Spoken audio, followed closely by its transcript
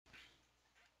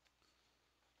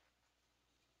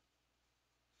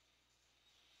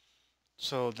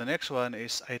So the next one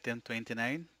is item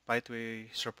 29, pathway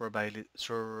survivability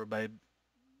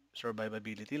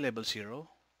level 0.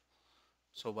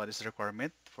 So what is the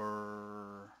requirement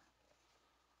for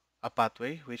a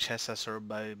pathway which has a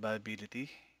survivability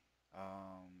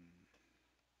um,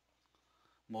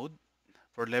 mode?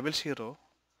 For level 0,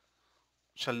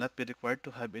 shall not be required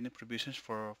to have any provisions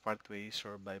for pathway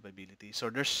survivability. So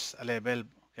there's a level,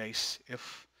 guys.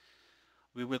 If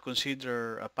we will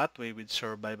consider a pathway with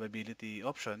survivability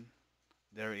option,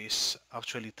 there is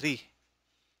actually three.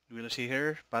 You will see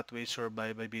here pathway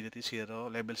survivability 0,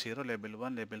 level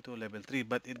 1, level 2, level 3.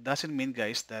 But it doesn't mean,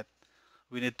 guys, that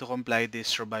we need to comply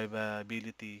this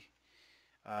survivability,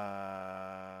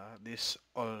 this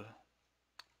all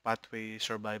pathway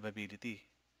survivability.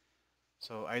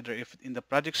 So either if in the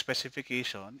project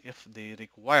specification, if they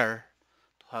require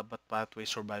to have a pathway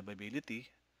survivability,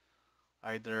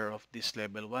 either of this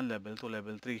level 1, level 2,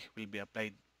 level 3 will be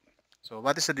applied. So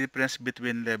what is the difference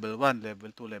between level 1,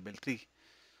 level 2, level 3?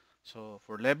 So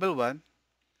for level 1,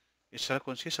 it shall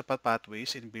consist of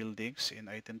pathways in buildings in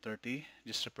item 30.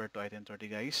 Just refer to item 30,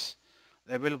 guys.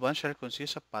 Level 1 shall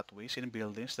consist of pathways in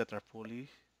buildings that are fully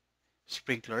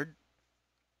sprinklered.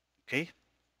 Okay?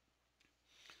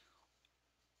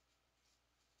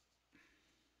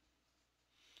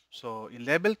 So in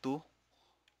level 2,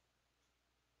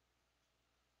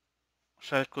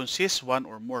 shall consist one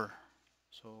or more.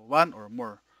 So one or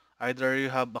more. Either you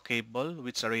have a cable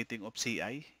with a rating of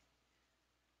CI,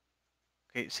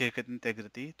 okay, circuit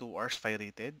integrity, 2 hours fire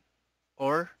rated,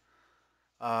 or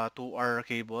 2R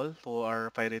cable,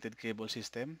 2R fire rated cable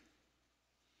system,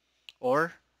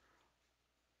 or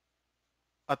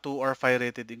a 2R fire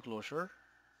rated enclosure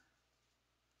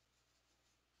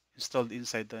installed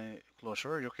inside the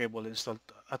enclosure, your cable installed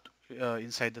at,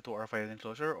 inside the 2R fire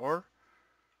enclosure, or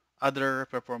other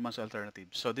performance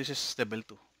alternatives. So this is level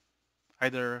 2.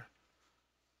 Either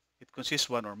it consists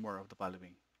one or more of the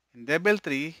following. In level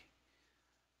 3,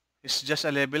 it's just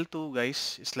a level 2,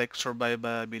 guys. It's like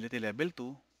survivability level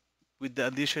 2 with the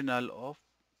additional of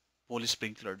fully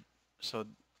sprinklered. So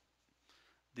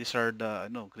these are the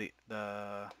no great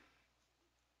the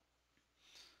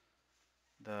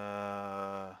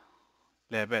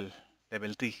level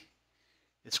level 3.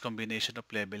 It's combination of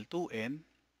level 2 and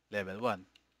level 1.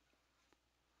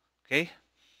 Okay?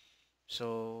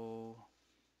 So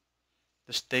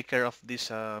just take care of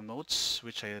these notes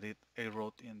which I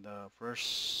wrote in the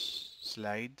first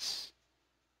slides.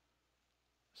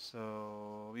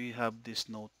 So we have this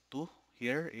note 2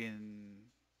 here in,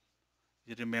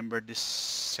 you remember this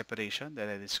separation that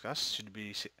I discussed should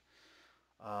be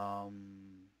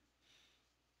um,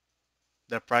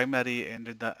 the primary and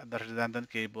the redundant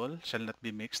cable shall not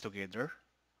be mixed together.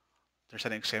 There's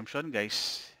an exemption,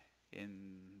 guys,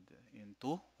 in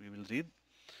 2 we will read.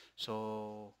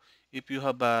 So if you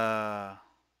have a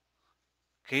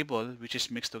cable which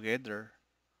is mixed together,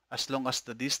 as long as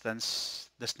the distance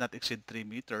does not exceed 3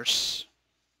 meters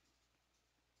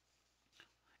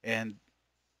and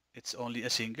it's only a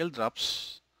single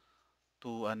drops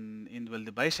to an individual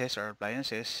devices or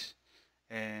appliances,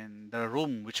 and the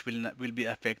room which will be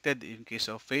affected in case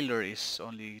of failure is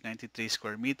only 93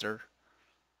 square meter,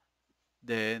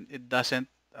 then it doesn't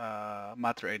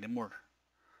matter anymore,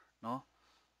 no?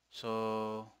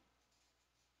 So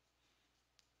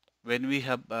when we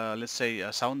have let's say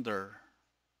a sounder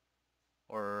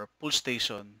or pull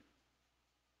station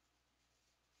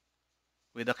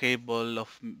with a cable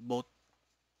of both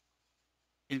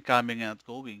incoming and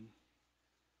outgoing,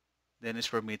 then it's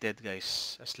permitted,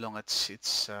 guys, as long as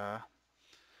it's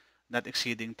not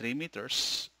exceeding 3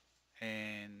 meters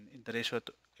and in the ratio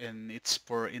to, and it's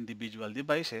for individual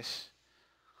devices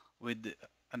with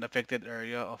an affected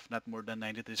area of not more than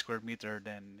 93 square meter,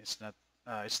 then it's not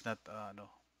no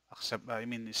accept I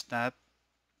mean it's not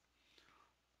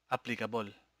applicable.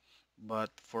 But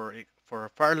for a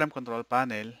fire alarm control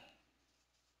panel,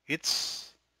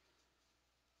 it's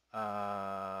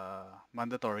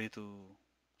mandatory to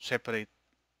separate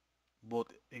both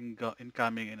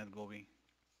incoming and outgoing.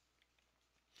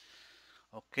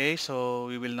 Okay, so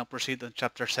we will now proceed on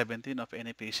chapter 17 of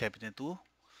NFPA 72.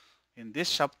 In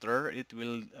this chapter,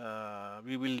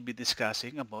 we will be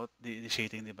discussing about the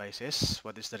initiating devices.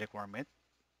 What is the requirement?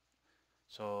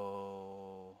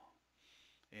 So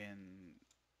in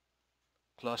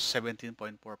clause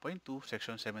 17.4.2,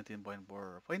 section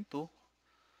 17.4.2,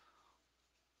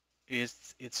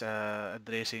 it's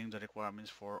addressing the requirements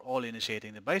for all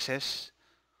initiating devices.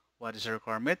 What is the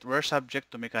requirement? Where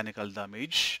subject to mechanical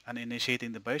damage, an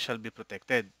initiating device shall be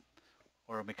protected,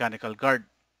 or a mechanical guard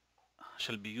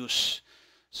shall be used.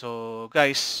 So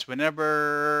guys,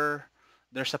 whenever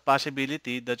there's a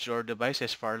possibility that your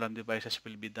devices, fire alarm devices,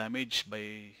 will be damaged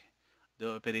by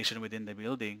the operation within the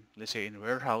building. Let's say in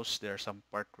warehouse, there are some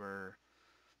part where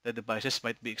the devices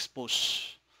might be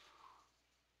exposed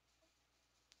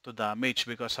to damage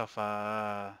because of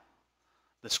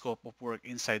the scope of work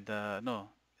inside the no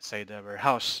inside the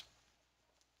warehouse.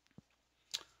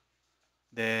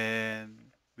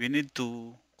 Then we need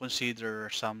to consider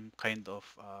some kind of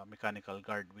mechanical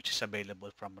guard which is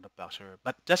available from manufacturer.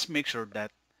 But just make sure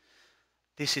that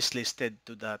this is listed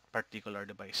to that particular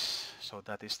device. So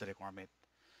that is the requirement.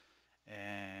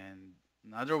 And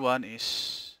another one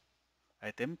is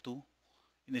item 2.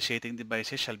 Initiating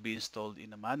devices shall be installed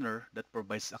in a manner that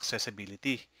provides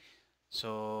accessibility.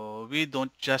 So we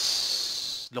don't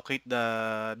just locate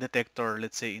the detector,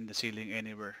 let's say, in the ceiling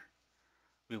anywhere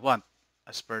we want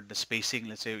as per the spacing.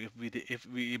 Let's say if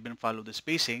we even follow the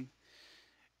spacing,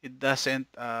 it doesn't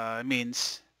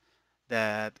means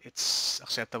that it's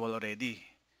acceptable already.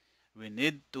 We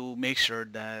need to make sure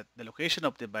that the location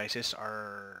of devices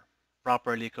are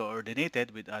properly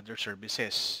coordinated with other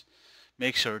services.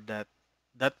 Make sure that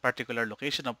that particular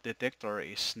location of detector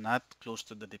is not close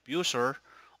to the diffuser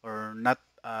or not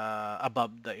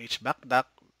above the HVAC duct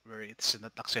where it's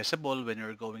not accessible when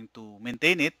you're going to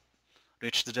maintain it.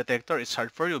 Reach the detector, it's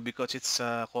hard for you because it's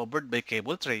covered by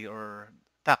cable tray or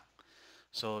duct.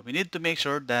 So we need to make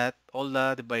sure that all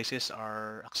the devices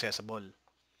are accessible.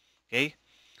 Okay?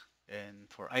 And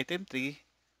for item 3,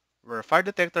 where fire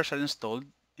detectors are installed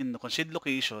in the concealed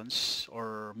locations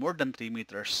or more than 3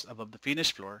 meters above the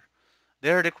finished floor,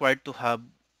 they are required to have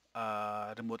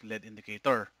a remote LED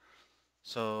indicator.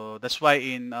 So that's why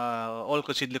in all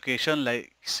concealed location,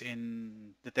 like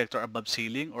in detector above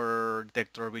ceiling or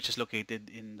detector which is located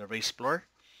in the raised floor,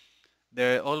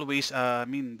 they're always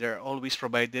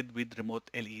provided with remote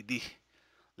LED.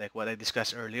 Like what I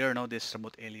discussed earlier, now this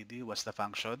remote LED, what's the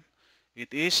function?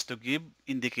 It is to give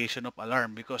indication of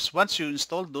alarm because once you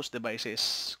install those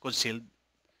devices concealed,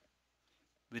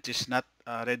 which is not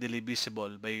readily visible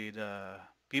by the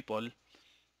people,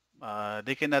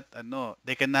 they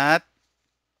cannot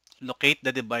locate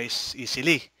the device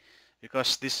easily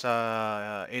because this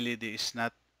LED is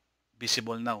not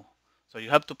visible now. So you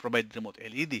have to provide remote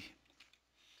LED.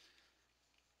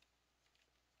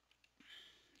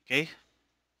 Okay.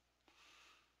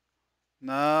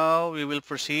 Now we will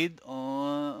proceed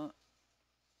on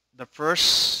the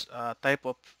first type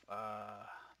of uh,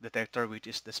 detector, which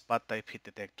is the spot type heat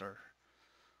detector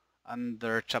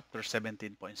under chapter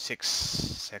 17.6,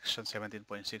 section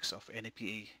 17.6 of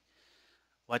NFPA.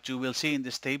 What you will see in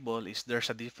this table is there's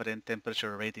a different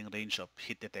temperature rating range of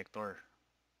heat detector.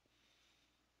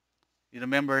 You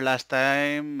remember last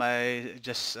time I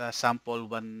just sampled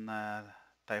one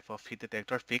type of heat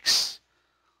detector fix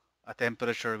a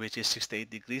temperature which is 68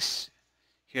 degrees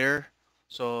here.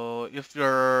 So if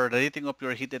your the rating of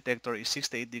your heat detector is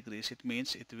 68 degrees, it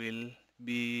means it will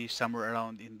be somewhere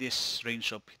around in this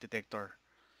range of heat detector,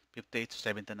 58 to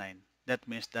 79. That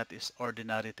means that is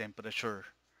ordinary temperature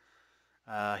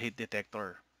heat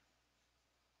detector.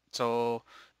 So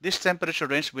this temperature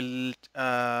range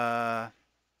that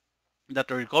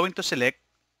we're going to select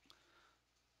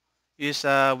is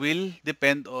will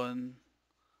depend on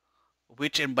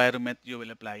which environment you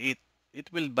will apply it. It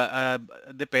will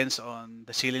depends on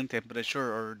the ceiling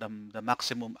temperature or the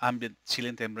maximum ambient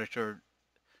ceiling temperature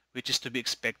which is to be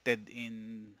expected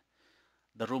in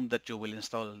the room that you will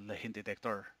install the heat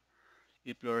detector.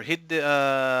 If your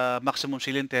maximum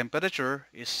ceiling temperature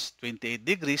is 28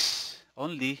 degrees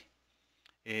only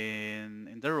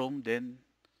in the room, then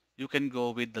you can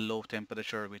go with the low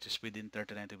temperature which is within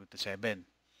 39 to 57.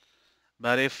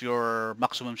 But if your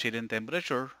maximum ceiling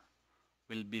temperature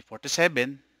will be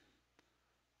 47,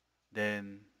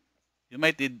 then you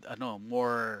might need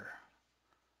more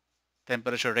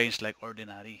temperature range like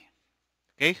ordinary.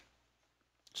 Okay?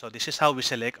 So this is how we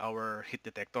select our heat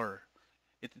detector.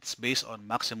 It's based on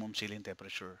maximum ceiling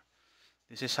temperature.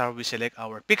 This is how we select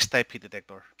our fixed type heat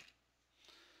detector.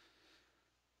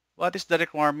 What is the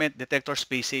requirement detector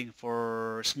spacing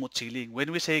for smooth ceiling?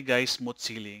 When we say guys smooth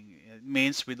ceiling, it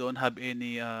means we don't have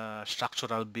any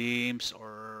structural beams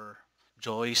or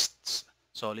joists,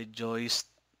 solid joist,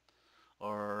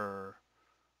 or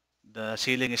the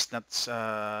ceiling is not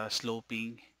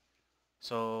sloping.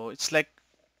 So it's like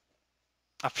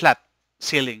a flat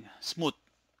ceiling, smooth,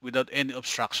 without any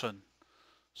obstruction.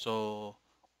 So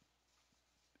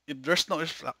if there's no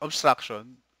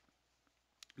obstruction,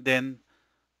 then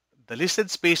the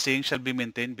listed spacing shall be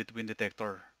maintained between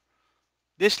detector.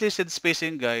 This listed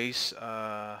spacing, guys,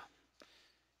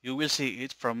 you will see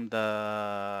it from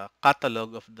the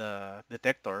catalog of the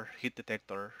detector, heat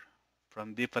detector.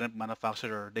 from different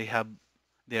manufacturer, they have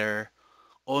their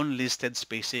own listed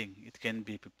spacing. It can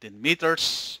be 15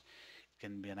 meters, it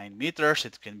can be 9 meters,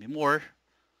 it can be more.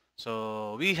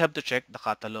 So we have to check the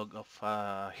catalog of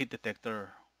heat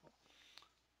detector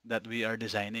that we are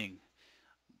designing.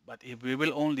 But if we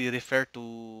will only refer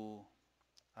to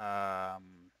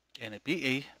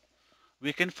NFPA,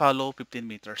 we can follow 15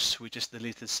 meters, which is the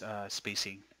latest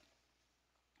spacing.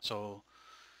 So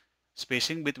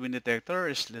spacing between detector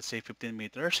is, let's say, 15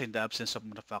 meters in the absence of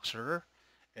manufacturer.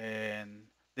 And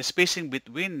the spacing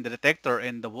between the detector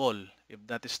and the wall, if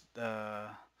that is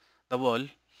the wall,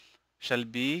 shall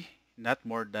be not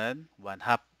more than one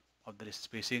half of the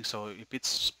spacing. So if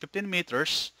it's 15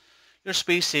 meters, your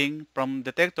spacing from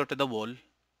detector to the wall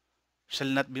shall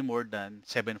not be more than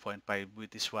 7.5,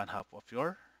 which is one half of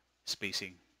your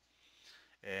spacing.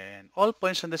 And all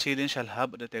points on the ceiling shall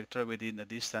have a detector within a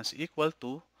distance equal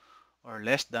to or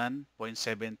less than zero point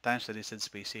 0.7 times the listed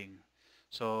spacing.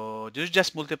 So you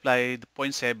just multiply the zero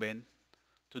point 0.7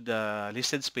 to the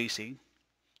listed spacing,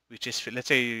 which is, let's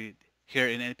say, here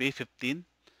in NPA 15.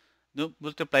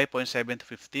 Multiply zero point 0.7 to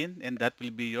 15, and that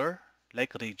will be your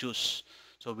like radius.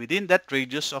 So within that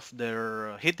radius of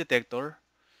the heat detector,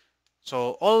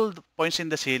 so all the points in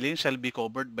the ceiling shall be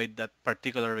covered by that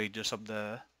particular radius of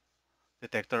the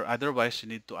detector. Otherwise, you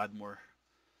need to add more.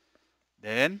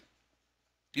 Then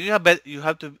you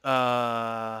have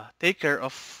to take care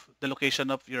of the location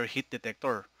of your heat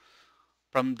detector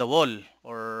from the wall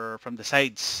or from the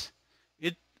sides.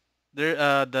 It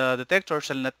the detector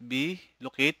shall not be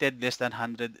located less than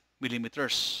 100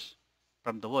 millimeters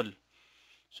from the wall.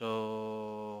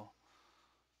 So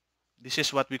this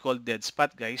is what we call dead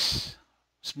spot, guys.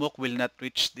 Smoke will not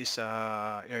reach this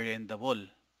area in the wall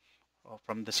or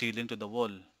from the ceiling to the wall.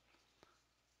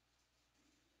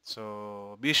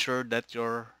 So be sure that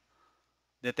your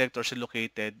detector is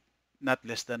located not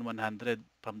less than 100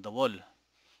 from the wall.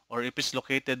 Or if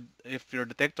your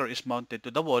detector is mounted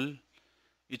to the wall,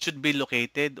 it should be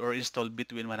located or installed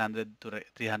between 100 to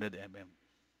 300 mm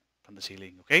from the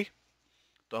ceiling, okay?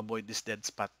 To avoid this dead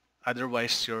spot.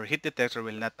 Otherwise, your heat detector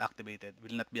will not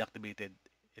be activated.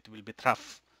 It will be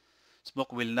trapped.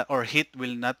 Smoke will not, or heat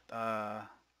will not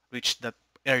reach that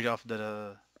area of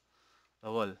the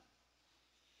wall.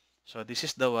 So this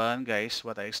is the one, guys,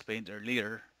 what I explained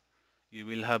earlier. You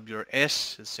will have your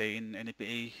S, let's say in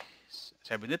NFPA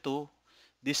 72.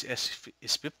 This S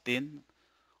is 15.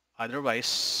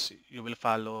 Otherwise, you will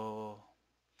follow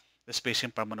the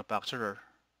spacing per manufacturer.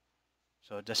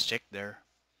 So just check there.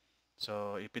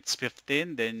 So if it's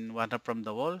 15, then one half from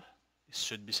the wall, it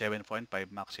should be 7.5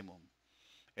 maximum.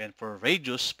 And for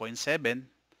radius, zero point 0.7.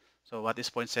 So what is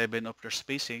zero point 0.7 of your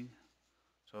spacing?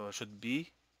 So it should be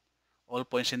all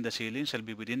points in the ceiling shall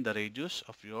be within the radius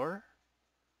of your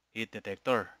heat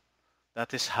detector.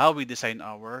 That is how we design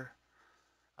our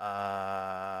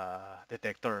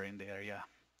detector in the area.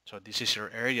 So this is your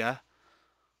area.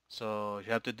 So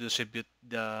you have to distribute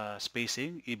the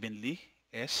spacing evenly.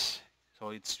 S. So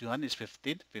it's one is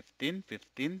 15, 15,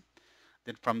 15.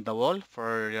 Then from the wall,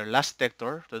 for your last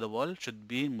detector to the wall should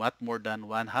be not more than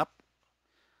one half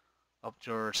of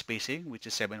your spacing, which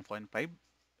is 7.5.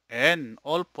 And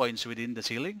all points within the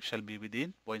ceiling shall be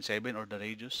within zero point 0.7 or the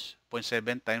radius. Zero point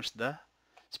 0.7 times the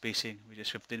spacing, which is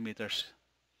 15 meters.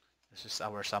 This is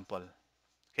our sample.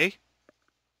 Okay?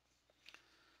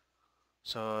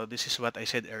 So this is what I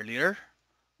said earlier.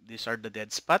 These are the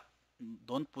dead spot.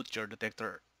 Don't put your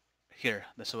detector here.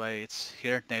 That's why it's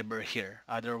here, never here.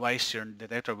 Otherwise, your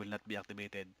detector will not be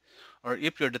activated. Or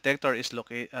if your detector is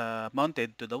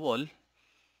mounted to the wall,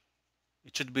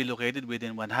 it should be located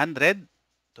within 100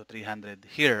 to 300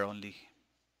 here only.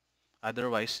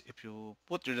 Otherwise, if you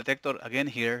put your detector again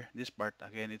here, this part,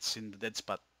 again, it's in the dead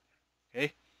spot.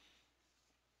 Okay?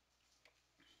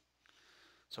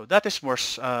 So that is more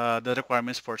the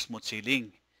requirements for smooth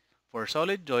sealing. For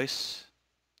solid joist,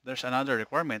 there's another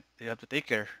requirement you have to take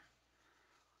care.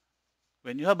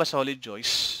 When you have a solid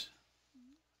joist,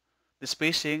 the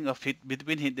spacing of heat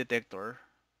between heat detector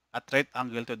at right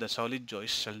angle to the solid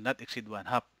joist shall not exceed one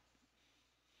half,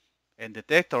 and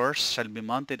detectors shall be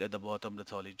mounted at the bottom of the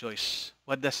solid joist.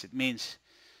 What does it mean?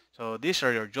 So these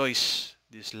are your joists.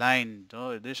 This line,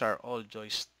 no, these are all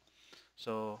joists.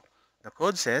 So the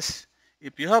code says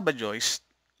if you have a joist,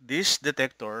 this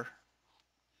detector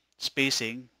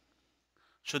spacing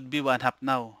should be one half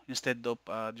now instead of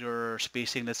your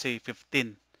spacing, let's say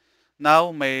 15.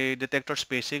 Now my detector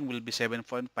spacing will be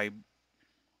 7.5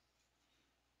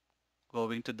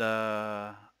 going to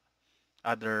the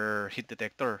other heat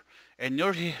detector. And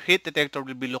your heat detector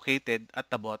will be located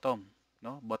at the bottom,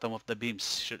 no? Bottom of the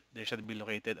beams. They should be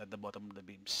located at the bottom of the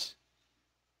beams.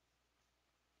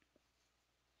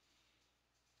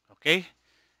 Okay?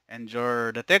 And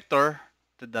your detector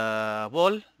to the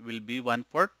wall will be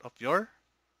 1/4 of your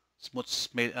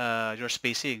your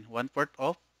spacing, 1/4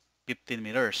 of 15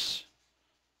 meters.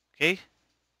 Okay?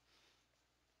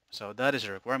 So that is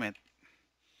a requirement.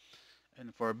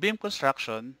 And for beam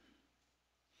construction,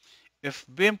 if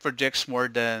beam projects more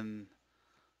than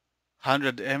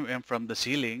 100 mm from the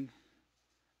ceiling,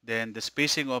 then the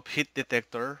spacing of heat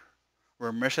detector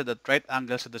were measured at right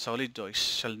angles to the solid joist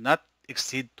shall not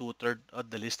exceed 2/3 of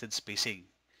the listed spacing.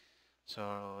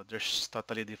 So there's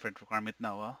totally different requirement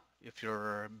now if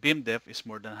your beam depth is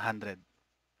more than 100.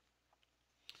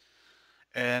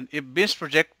 And if beams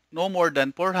project no more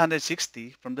than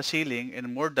 460 from the ceiling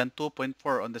and more than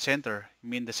 2.4 on the center,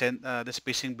 mean the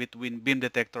spacing between beam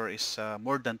detector is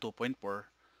more than 2.4,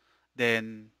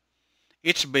 then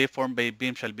each bay formed by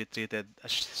beam shall be treated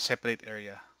as separate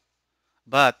area.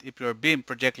 But if your beam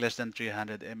project less than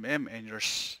 300 mm and your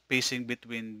spacing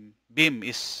between beam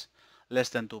is less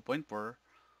than 2.4,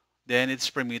 then it's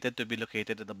permitted to be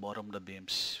located at the bottom of the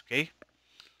beams. Okay?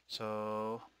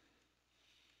 So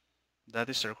that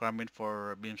is the requirement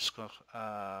for beams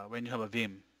when you have a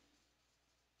beam.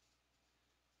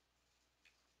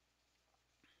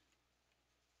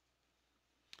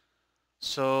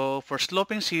 So for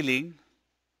sloping ceiling,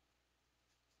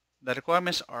 the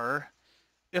requirements are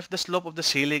if the slope of the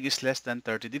ceiling is less than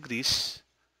 30 degrees,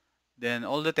 then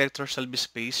all detectors shall be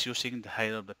spaced using the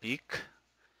height of the peak.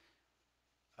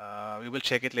 We will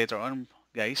check it later on,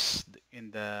 guys,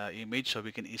 in the image so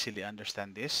we can easily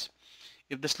understand this.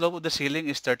 If the slope of the ceiling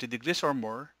is 30 degrees or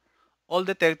more, all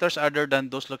detectors other than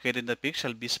those located in the peak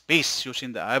shall be spaced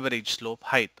using the average slope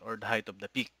height or the height of the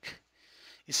peak.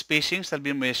 Spacing shall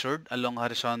be measured along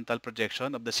horizontal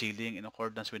projection of the ceiling in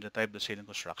accordance with the type of the ceiling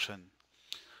construction.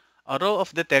 A row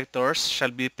of detectors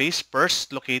shall be placed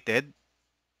first located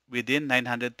within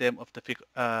 910 of the peak,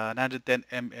 910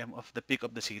 mm of the peak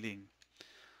of the ceiling.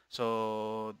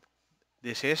 So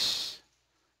this is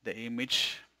the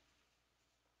image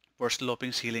for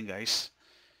sloping ceiling, guys.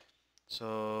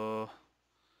 So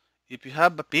if you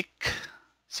have a peak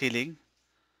ceiling,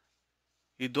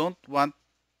 you don't want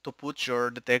to put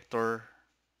your detector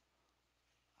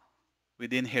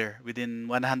within here, within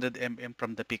 100 mm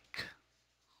from the peak.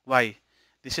 Why?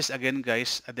 This is again,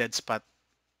 guys, a dead spot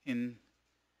in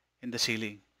in the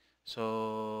ceiling.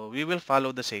 So we will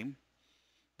follow the same.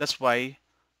 That's why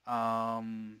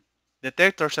um,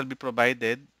 detector shall be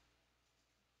provided,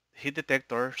 heat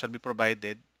detector shall be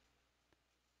provided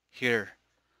here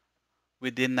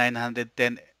within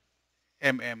 910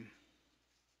 mm.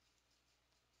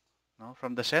 No?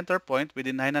 From the center point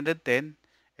within 910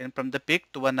 and from the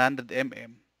peak to 100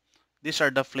 mm. These are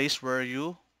the place where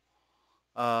you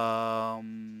are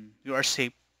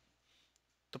safe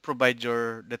to provide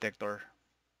your detector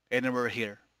anywhere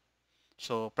here.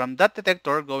 So from that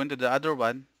detector going to the other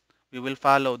one, we will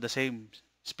follow the same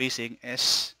spacing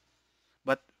as,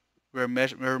 but we're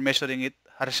measuring it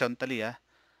horizontally,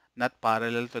 not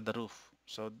parallel to the roof.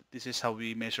 So this is how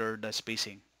we measure the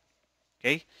spacing.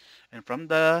 Okay, and from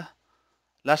the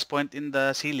last point in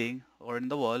the ceiling or in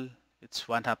the wall, it's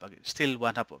one half again, still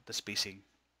one half of the spacing.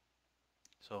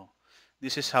 So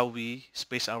this is how we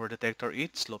space our detector in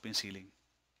sloping ceiling.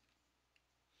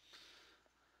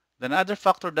 The another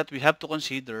factor that we have to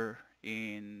consider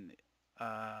in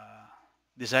uh,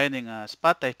 designing a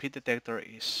spot type heat detector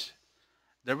is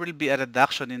there will be a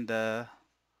reduction in the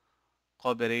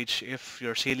coverage if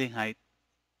your ceiling height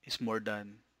is more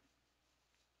than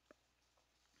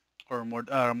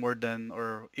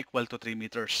or equal to 3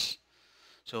 meters.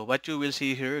 So what you will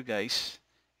see here, guys,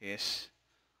 is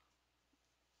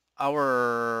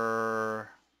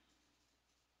our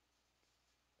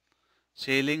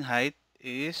ceiling height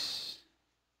is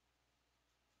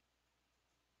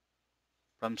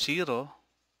from 0.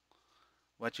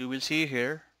 What you will see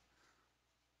here,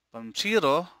 from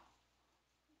 0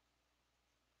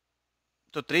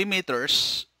 to 3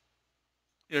 meters,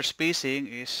 your spacing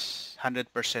is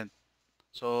 100%.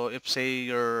 So if say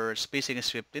your spacing is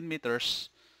 15 meters,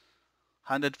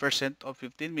 100% of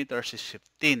 15 meters is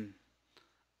 15.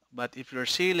 But if your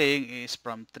ceiling is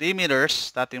from 3 meters,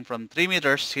 starting from 3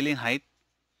 meters ceiling height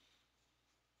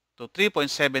to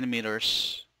 3.7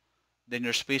 meters, then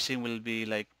your spacing will be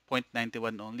like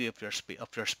 0.91 only of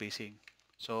your spacing.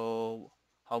 So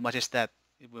how much is that?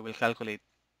 If we will calculate,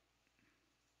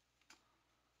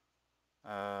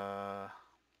 uh,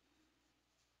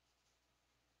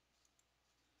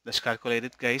 let's calculate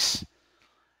it, guys.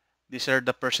 These are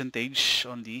the percentage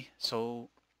only. So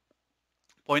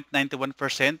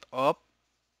 0.91% of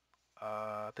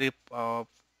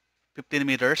 15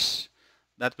 meters.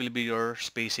 that will be your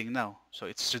spacing now. So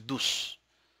it's reduced.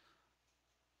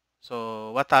 So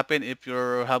what happened if you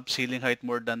have ceiling height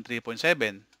more than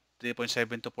 3.7,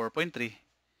 3.7 to 4.3?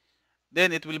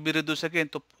 Then it will be reduced again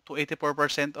to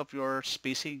 84% of your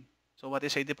spacing. So what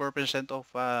is 84% of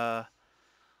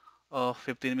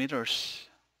 15 meters?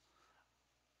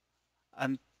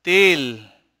 Until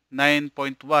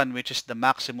 9.1, which is the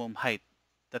maximum height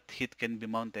that heat can be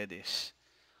mounted is,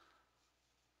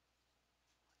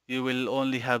 you will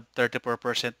only have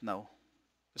 34% now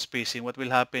spacing. What will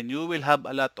happen? You will have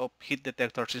a lot of heat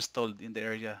detectors installed in the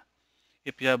area.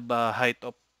 If you have a height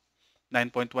of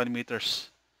 9.1 meters,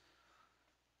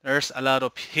 there's a lot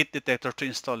of heat detector to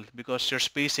install because your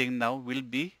spacing now will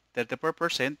be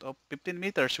 34% of 15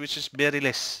 meters, which is very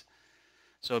less.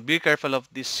 So be careful of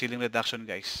this ceiling reduction,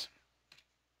 guys.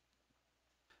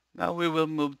 Now we will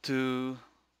move to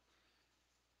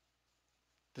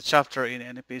the chapter in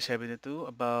NFPA 72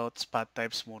 about spot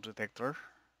type smoke detector.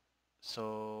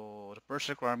 So the first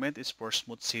requirement is for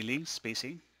smooth ceiling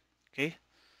spacing. Okay,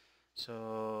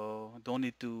 so don't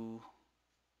need to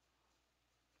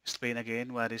explain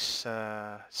again what is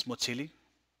smooth ceiling.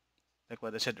 Like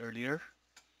what I said earlier,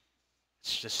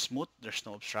 it's just smooth. There's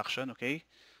no obstruction. Okay,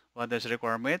 what is the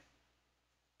requirement?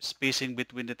 Spacing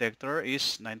between detector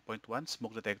is 9.1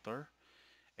 smoke detector,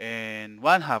 and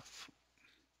one half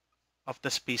of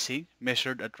the spacing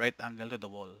measured at right angle to the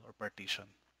wall or partition.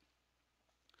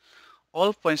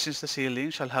 All points in the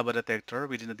ceiling shall have a detector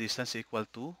within a distance equal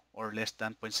to or less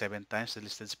than 0.7 times the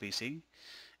listed spacing.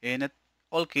 In at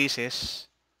all cases,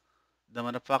 the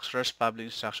manufacturer's public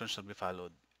instructions shall be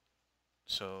followed.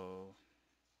 So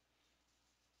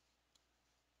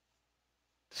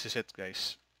this is it,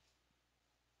 guys.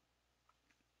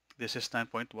 This is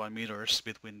 9.1 meters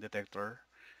between detector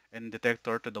and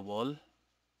detector to the wall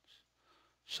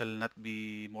shall not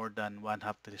be more than one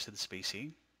half the listed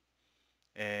spacing,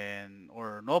 and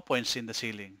or no points in the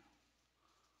ceiling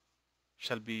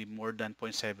shall be more than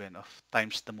zero point 0.7 of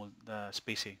times the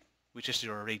spacing, which is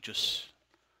your radius,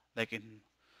 like in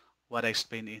what I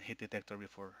explained in heat detector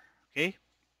before. Okay?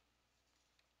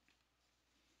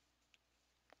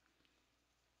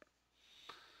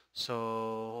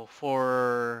 So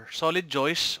for solid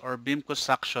joist or beam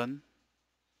construction,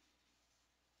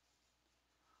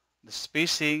 the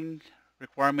spacing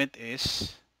requirement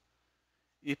is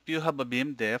if you have a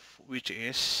beam depth which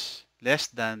is less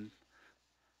than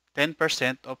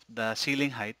 10% of the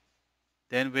ceiling height,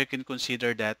 then we can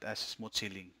consider that as smooth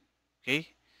ceiling. Okay?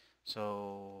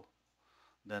 So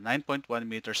the 9.1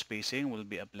 meter spacing will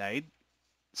be applied,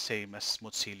 same as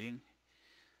smooth ceiling.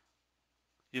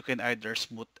 You can either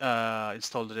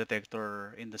install the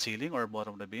detector in the ceiling or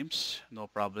bottom of the beams, no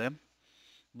problem.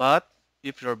 But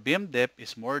if your beam depth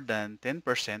is more than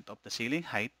 10% of the ceiling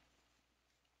height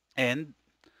and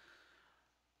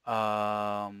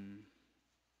um,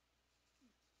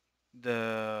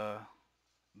 the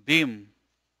beam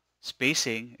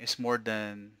spacing is more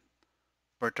than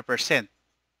 40%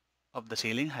 of the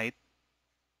ceiling height,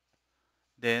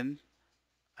 then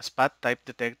a spot type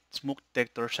smoke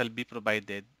detector shall be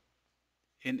provided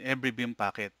in every beam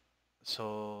packet.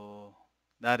 So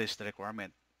that is the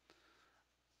requirement.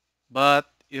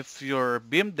 But if your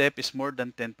beam depth is more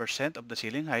than 10% of the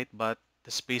ceiling height, but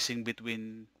the spacing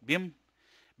between beam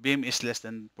is less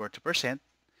than 40%,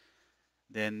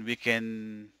 then we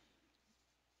can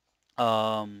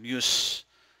use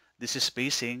this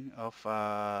spacing of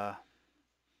a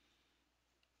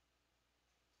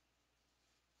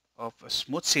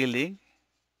smooth ceiling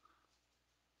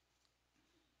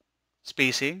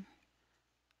spacing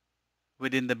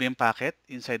within the beam packet,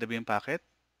 inside the beam packet,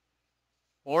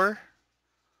 or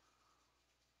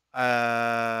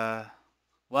uh,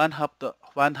 one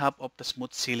half of the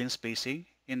smooth ceiling spacing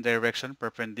in direction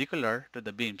perpendicular to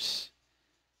the beams.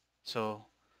 So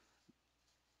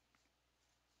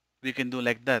we can do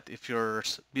like that if your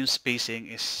beam spacing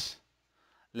is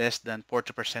less than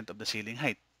 40% of the ceiling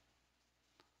height.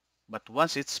 But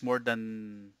once it's more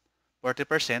than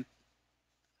 40%,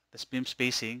 the beam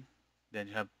spacing, then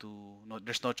you have to, no,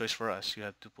 there's no choice for us. You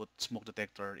have to put smoke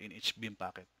detector in each beam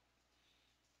packet.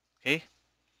 Okay?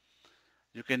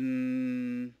 You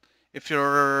can, if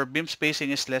your beam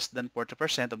spacing is less than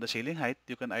 40% of the ceiling height,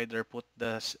 you can either put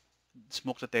the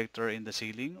smoke detector in the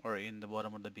ceiling or in the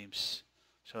bottom of the beams.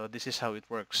 So this is how it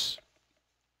works.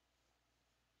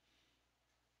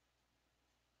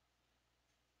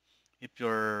 If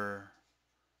your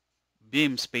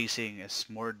beam spacing is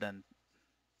more than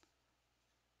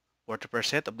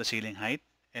 40% of the ceiling height,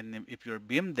 and if your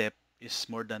beam depth is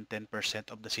more than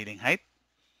 10% of the ceiling height,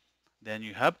 then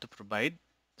you have to provide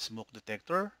smoke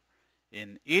detector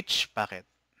in each packet.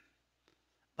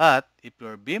 But if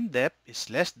your beam depth is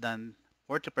less than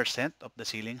 40% of the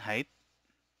ceiling height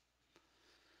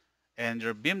and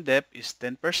your beam depth is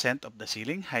 10% of the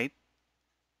ceiling height,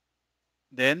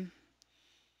 then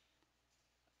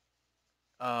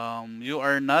you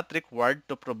are not required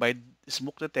to provide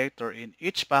smoke detector in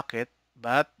each packet,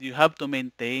 but you have to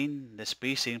maintain the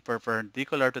spacing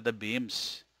perpendicular to the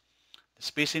beams. The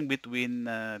spacing between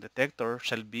detector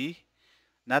shall be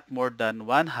not more than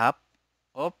one half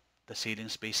of the ceiling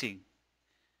spacing,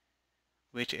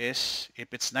 which is,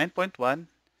 if it's 9.1,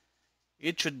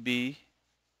 it should be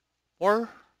 4,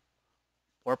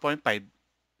 4.5,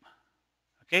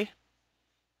 okay?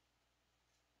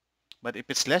 But if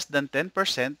it's less than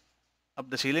 10%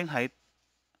 of the ceiling height,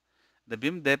 the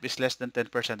beam depth is less than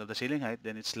 10% of the ceiling height,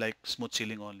 then it's like smooth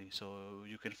ceiling only. So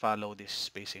you can follow this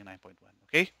spacing 9.1,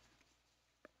 okay?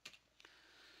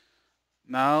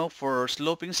 Now for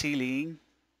sloping ceiling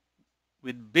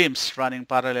with beams running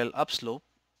parallel upslope,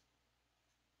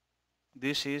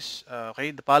 this is, okay,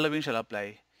 the following shall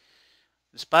apply.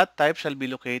 The spot type shall be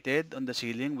located on the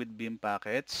ceiling with beam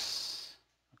packets,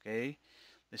 okay?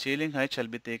 The ceiling height shall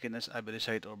be taken as average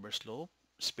height over slope.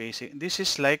 Spacing, this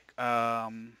is like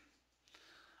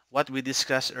what we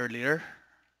discussed earlier.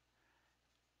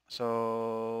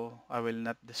 So I will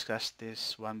not discuss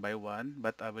this one by one,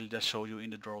 but I will just show you in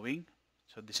the drawing.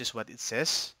 So this is what it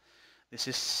says. This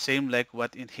is same like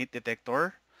what in heat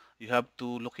detector. You have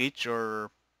to locate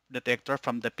your detector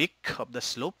from the peak of the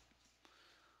slope.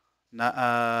 Na,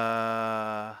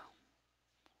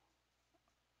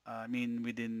 I mean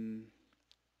within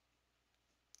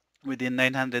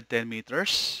 910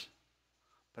 meters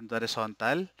from the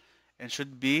horizontal and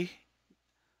should be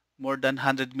more than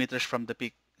 100 meters from the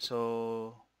peak.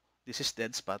 So this is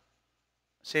dead spot.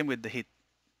 Same with the heat.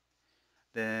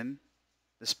 Then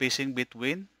the spacing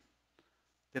between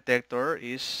detector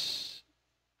is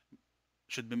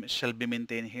shall be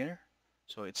maintained here.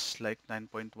 So it's like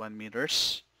 9.1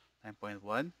 meters,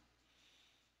 9.1.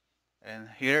 And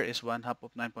here is one half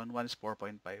of 9.1 is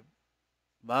 4.5.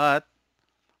 But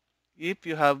if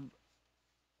you have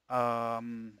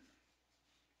um,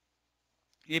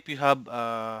 if you have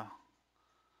a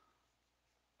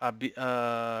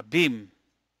beam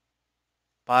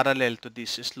parallel to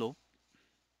this slope,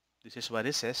 this is what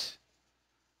it says.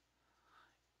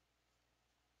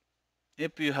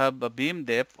 If you have a beam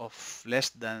depth of less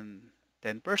than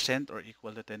 10% or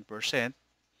equal to 10%,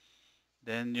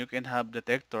 then you can have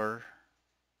detector,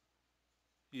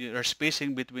 your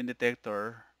spacing between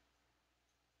detector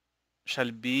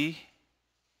shall be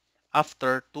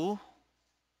after two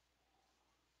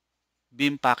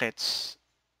beam packets.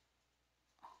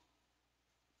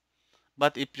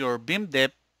 But if your beam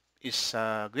depth is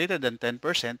greater than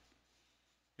 10%,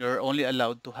 you're only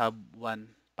allowed to have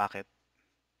one packet.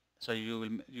 So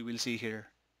you will see here,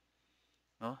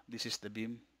 no? This is the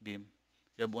beam. You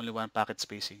have only one packet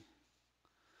spacing.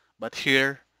 But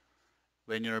here,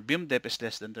 when your beam depth is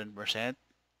less than 10%,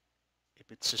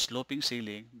 if it's a sloping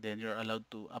ceiling, then you're allowed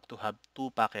to up to have two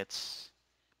packets,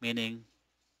 meaning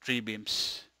three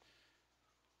beams.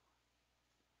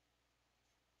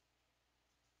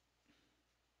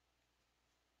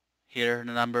 Here,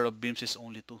 the number of beams is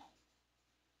only two.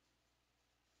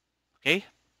 Okay?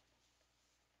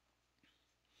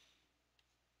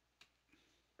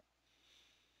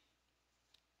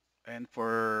 And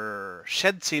for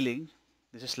shed ceiling,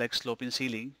 this is like sloping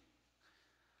ceiling.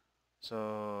 So,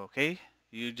 okay,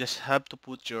 you just have to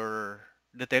put your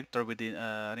detector within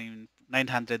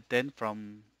 910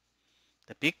 from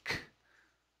the peak.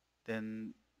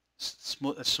 Then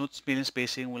smooth spinning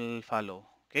spacing will follow.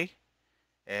 Okay,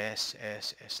 S.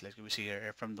 Like we see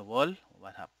here from the wall,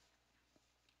 one half.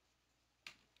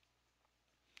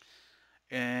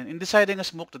 And in deciding a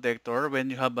smoke detector, when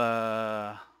you have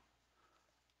a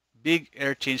big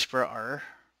air change per hour,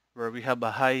 where we have a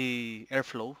high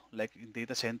airflow, like in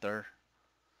data center,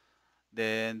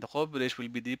 then the coverage will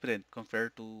be different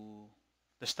compared to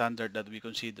the standard that we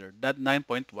consider. That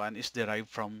 9.1 is derived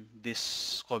from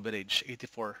this coverage,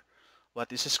 84.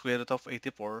 What is the square root of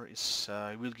 84 is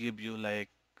will give you like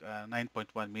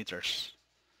 9.1 meters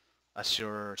as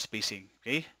your spacing,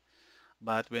 okay?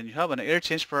 But when you have an air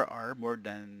change per hour more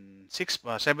than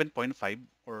 7.5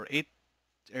 or 8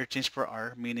 air change per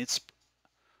hour minutes,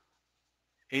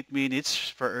 8 minutes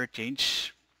for air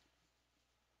change,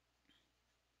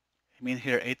 I mean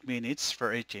here 8 minutes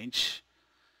for air change.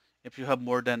 If you have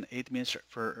more than 8 minutes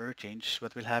for air change,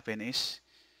 what will happen is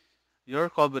your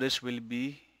coverage will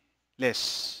be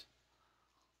less.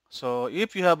 So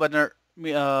if you have an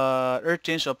air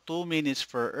change of 2 minutes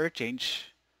for air change,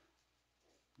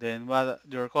 then what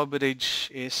your coverage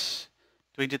is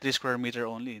 23 square meter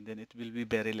only, then it will be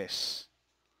very less.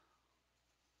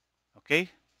 Okay?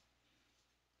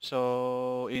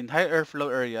 So in high airflow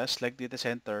areas like data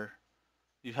center,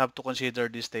 you have to consider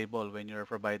this table when you're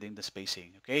providing the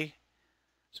spacing. Okay?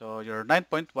 So your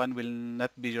 9.1 will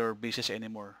not be your basis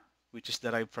anymore, which is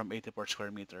derived from 84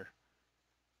 square meter.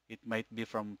 It might be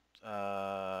from,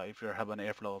 if you have an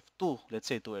airflow of 2, let's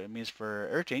say 2 means for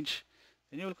air change,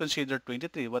 then you will consider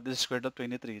 23. What is square root of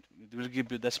 23? It will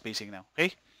give you the spacing now.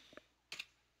 Okay?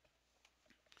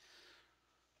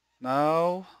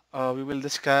 Now, we will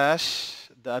discuss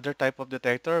the other type of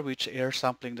detector, which air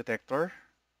sampling detector.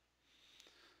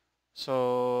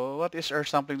 So, what is air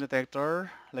sampling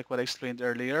detector? Like what I explained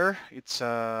earlier, it's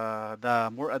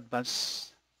the more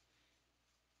advanced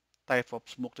type of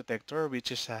smoke detector,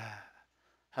 which is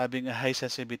having a high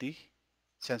sensitivity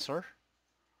sensor.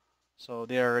 So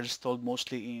they are installed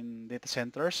mostly in data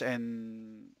centers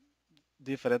and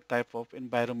different type of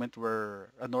environment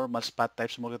where a normal spot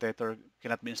type smoke detector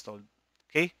cannot be installed.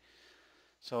 Okay,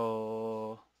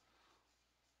 so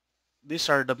these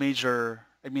are the major,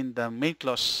 I mean the main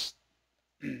clause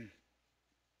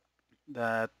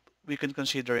that we can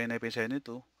consider in NFPA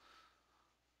 72.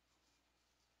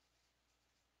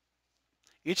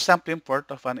 Each sampling port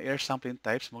of an air sampling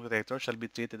type smoke detector shall be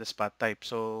treated as spot type.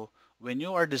 So when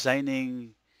you are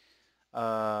designing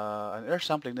an air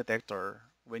sampling detector,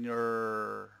 when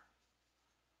you're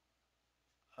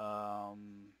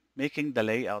making the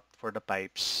layout for the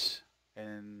pipes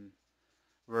and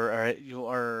you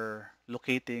are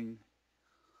locating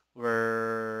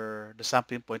where the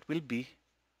sampling point will be,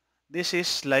 this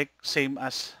is like same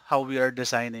as how we are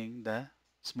designing the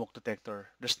smoke detector.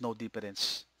 There's no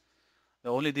difference. The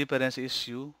only difference is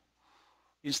you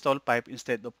install pipe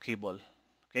instead of cable.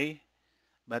 Okay?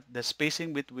 But the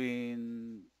spacing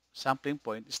between sampling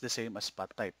point is the same as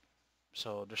spot type.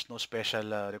 So there's no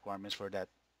special requirements for that.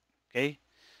 Okay?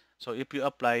 So if you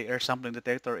apply air sampling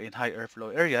detector in high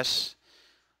airflow areas,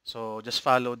 so just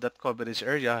follow that coverage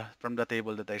area from the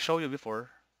table that I showed you before.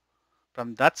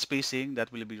 From that spacing,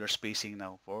 that will be your spacing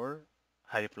now for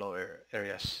high flow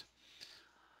areas.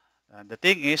 The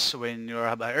thing is, when you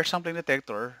have an air sampling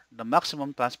detector, the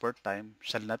maximum transport time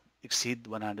shall not exceed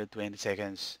 120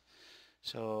 seconds.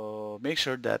 So make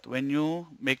sure that when you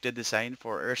make the design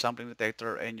for air sampling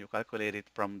detector and you calculate it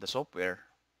from the software,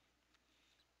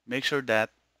 make sure that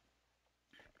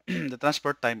the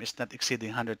transport time is not exceeding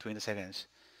 120 seconds.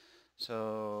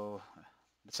 So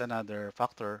that's another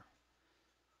factor.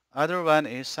 Other one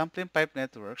is sampling pipe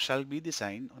network shall be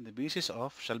designed on the basis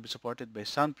of shall be supported by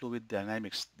sound fluid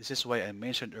dynamics. This is why I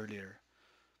mentioned earlier,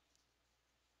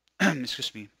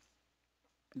 excuse me,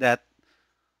 that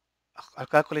a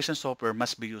calculation software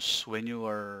must be used when you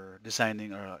are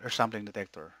designing a sampling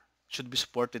detector. Should be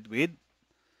supported with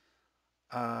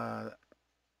uh,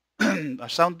 a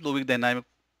sound fluid dynamic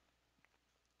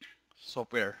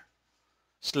software.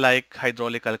 It's like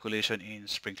hydraulic calculation in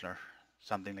sprinkler,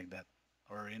 something like that.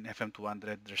 Or in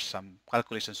FM200, there's some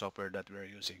calculation software that we're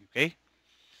using, okay?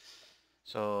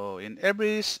 So in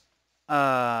every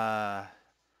uh,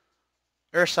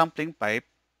 air sampling pipe,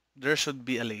 there should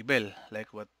be a label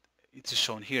like what it is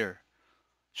shown here.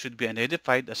 Should be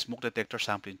identified as smoke detector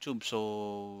sampling tube.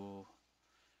 So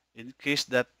in case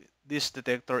that this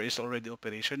detector is already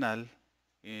operational,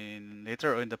 in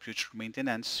later or in the future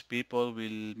maintenance, people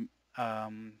will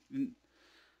um,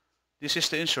 this is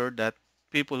to ensure that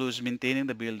people who's maintaining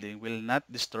the building will not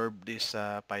disturb this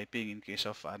piping in case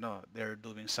of they're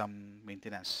doing some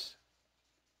maintenance.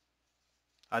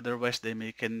 Otherwise, they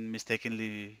may can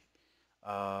mistakenly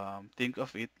think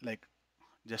of it like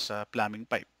just a plumbing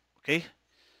pipe. Okay,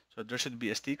 so there should be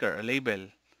a sticker, a label.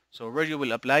 So where you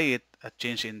will apply it, a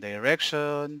change in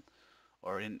direction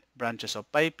or in branches of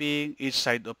piping, each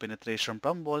side of penetration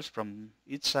from walls from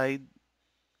each side,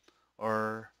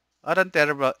 or other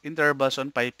intervals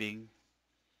on piping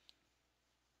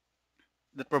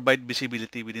that provide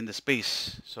visibility within the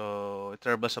space. So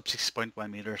intervals of 6.1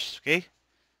 meters. Okay.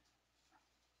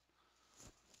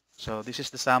 So this is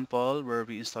the sample where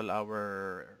we install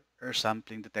our air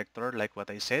sampling detector, like what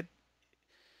I said.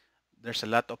 There's a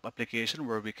lot of application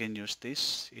where we can use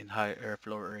this in high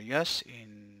airflow areas,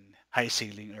 in high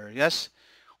ceiling areas,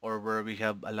 or where we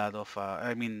have a lot of,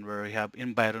 where we have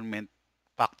environment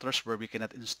factors where we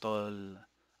cannot install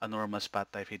a normal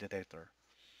spot type heat detector.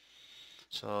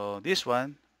 So this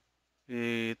one,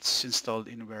 it's installed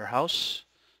in warehouse.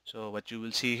 So what you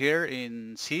will see here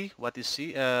in C, what is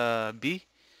C? B,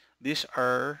 these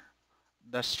are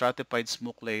the stratified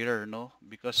smoke layer, no?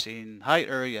 Because in high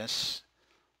areas,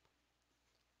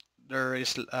 there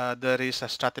is a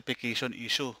stratification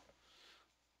issue.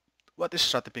 What is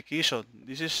stratification?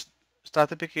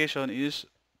 Stratification is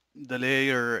the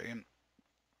layer in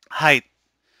height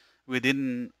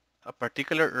within a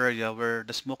particular area where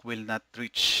the smoke will not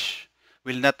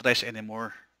rise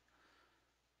anymore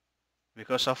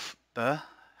because of the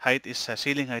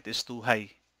ceiling height is too high.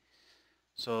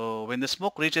 So when the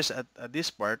smoke reaches at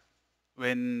this part,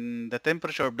 when the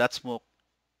temperature of that smoke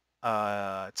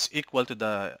it's equal to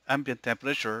the ambient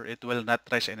temperature, it will not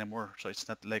rise anymore. So it's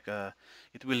not like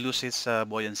it will lose its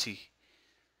buoyancy.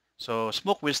 So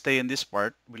smoke will stay in this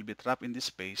part, will be trapped in this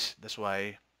space. That's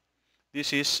why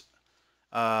this is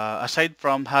aside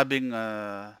from having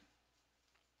a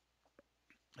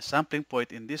sampling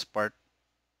point in this part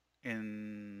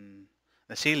in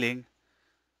the ceiling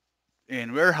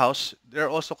in warehouse, they're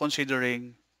also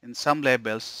considering in some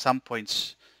levels, some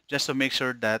points, just to make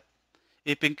sure that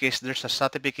if in case there's a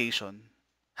stratification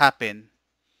happen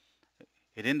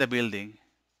within the building,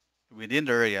 within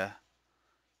the area,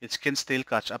 it can still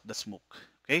catch up the smoke.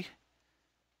 Okay?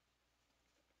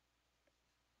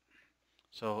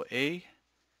 So A,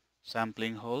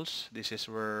 sampling holes. This is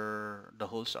where the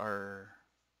holes are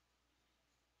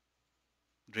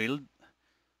drilled.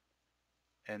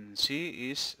 And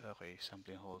C is, okay,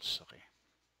 sampling holes. Okay.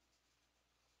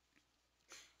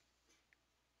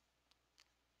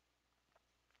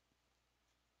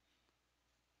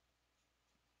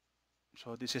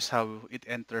 So this is how it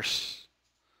enters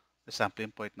the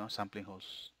sampling point, no? Sampling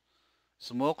holes.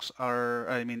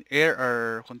 Air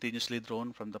are continuously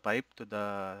drawn from the pipe to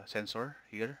the sensor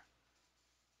here,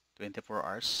 24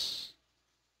 hours.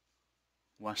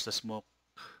 Once the smoke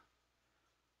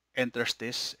enters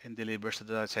this and delivers to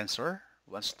the sensor,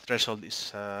 once threshold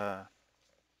is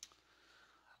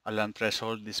alarm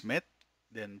threshold is met,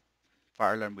 then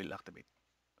fire alarm will activate.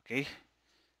 Okay.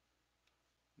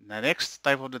 The next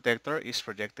type of detector is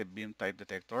projected beam type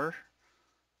detector.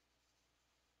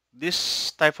 This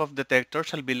type of detector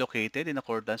shall be located in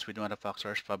accordance with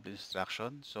manufacturer's published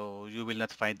instruction. So you will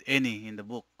not find any in the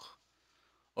book.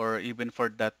 Or even for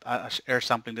that air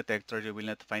sampling detector, you will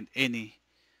not find any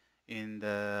within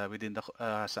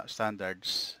the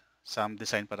standards, some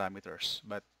design parameters.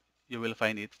 But you will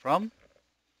find it from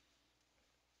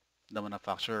the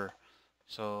manufacturer.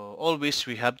 So always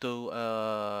we have to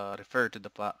refer to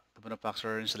the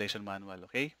manufacturer installation manual.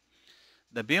 Okay.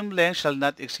 The beam length shall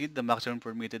not exceed the maximum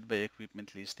permitted by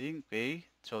equipment listing. Okay,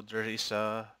 so there is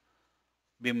a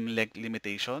beam length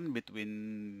limitation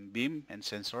between beam and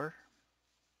sensor.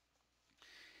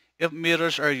 If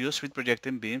mirrors are used with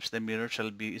projecting beams, the mirror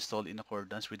shall be installed in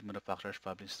accordance with manufacturer's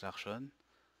published instruction.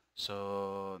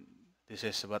 So this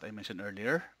is what I mentioned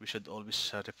earlier. We should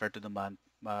always refer to the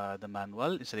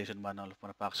manual, installation manual of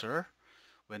manufacturer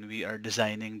when we are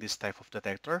designing this type of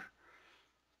detector.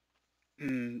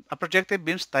 A projected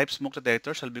beams type smoke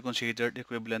detector shall be considered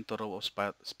equivalent to row of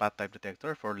spot type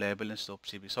detector for level and slope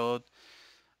CV.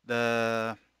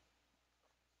 The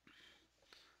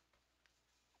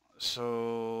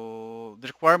the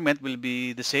requirement will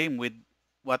be the same with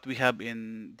what we have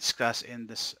discussed in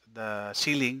the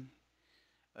ceiling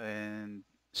and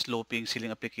sloping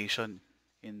ceiling application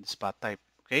in spot type.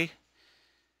 Okay.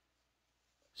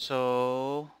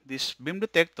 So this beam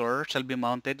detector shall be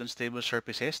mounted on stable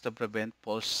surfaces to prevent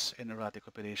false and erratic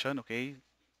operation. Okay.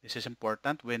 This is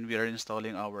important when we are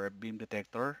installing our beam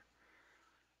detector.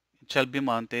 It shall be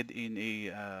mounted in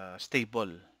a stable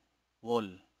wall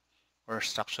or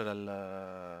structural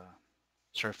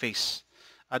surface.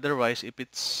 Otherwise, if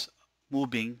it's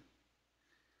moving,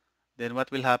 then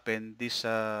what will happen? This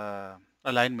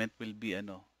alignment will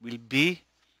be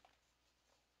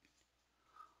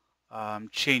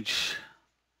changed.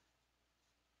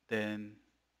 Then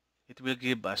it will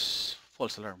give us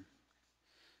false alarm.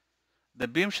 The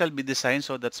beam shall be designed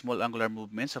so that small angular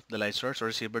movements of the light source or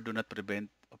receiver do not prevent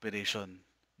operation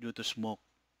due to smoke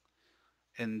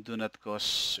and do not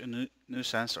cause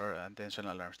nuisance or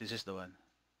unintentional alarms. This is the one.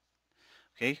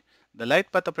 Okay. The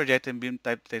light path of projecting beam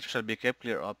type detector shall be kept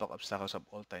clear of obstacles of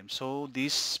all times. So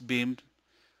this beam,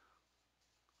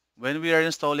 when we are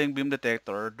installing beam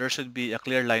detector, there should be a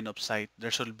clear line of sight.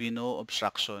 There should be no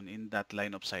obstruction in that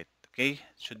line of sight. Okay.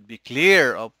 Should be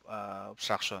clear of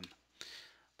obstruction.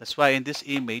 That's why in this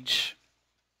image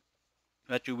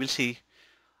that you will see,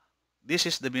 this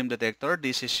is the beam detector.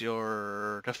 This is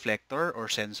your reflector or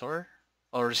sensor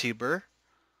or receiver.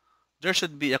 There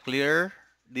should be a clear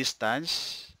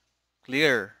distance,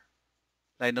 clear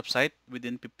line of sight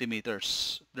within 50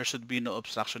 meters. There should be no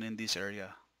obstruction in this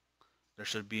area. There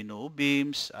should be no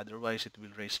beams, otherwise it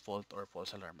will raise fault or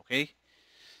false alarm, okay?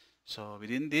 So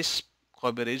within this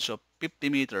coverage of 50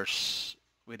 meters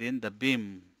within the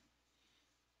beam,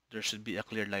 there should be a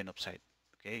clear line of sight.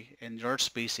 Okay, and your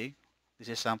spacing, this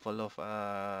is sample of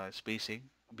spacing,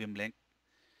 beam length,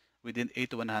 within 8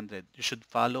 to 100. You should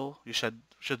follow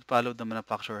the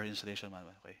manufacturer installation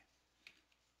manual. Okay.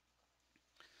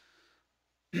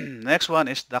 Next one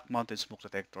is duct-mounted smoke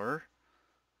detector.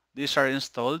 These are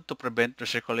installed to prevent the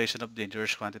circulation of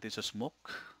dangerous quantities of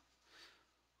smoke.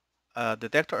 A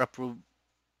detector approved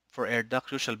for air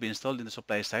duct shall be installed in the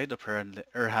supply side of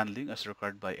air handling as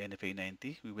required by NFPA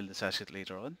 90. We will discuss it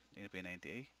later on, NFPA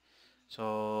 90A.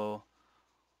 So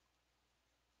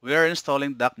we are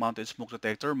installing duct-mounted smoke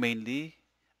detector mainly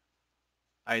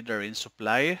either in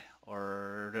supply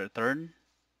or return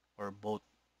or both.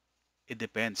 It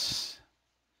depends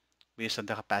based on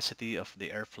the capacity of the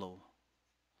airflow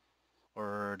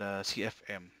or the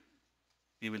CFM.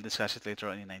 We will discuss it later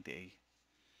on in 90A.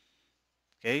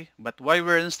 Okay, but why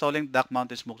we're installing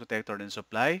duct-mounted smoke detector in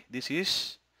supply? This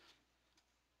is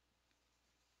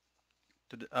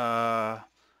to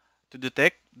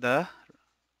detect the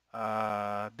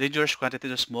dangerous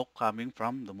quantities of smoke coming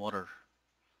from the motor.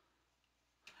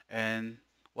 And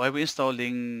why we're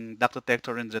installing duct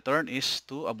detector in return is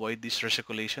to avoid this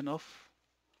recirculation of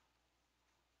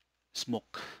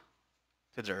smoke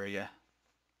to the area.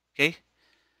 Okay,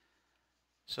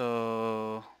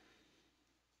 so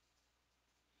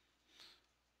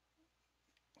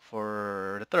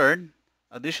for return,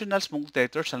 additional smoke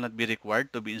detectors shall not be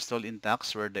required to be installed in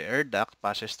ducts where the air duct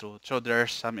passes through. So there are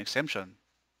some exemption.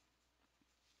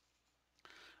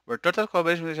 Where total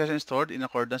coverage is installed in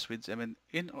accordance with,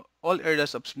 in all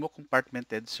areas of smoke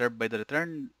compartmented served by the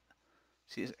return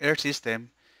air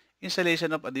system,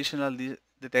 installation of additional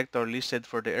detector listed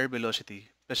for the air velocity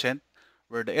present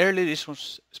where the air leaves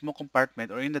smoke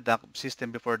compartment or in the duct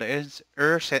system before the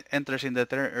air enters in the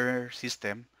air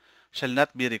system shall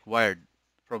not be required,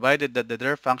 provided that the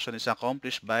their function is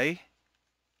accomplished by,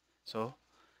 so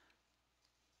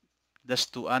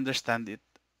just to understand it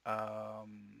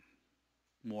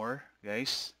more,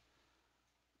 guys,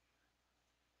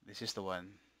 this is the one.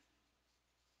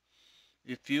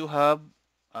 If you have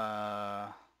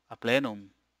a plenum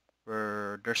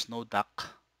where there's no duct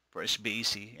for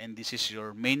HVAC and this is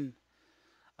your main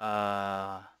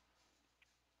uh,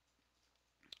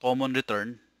 common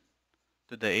return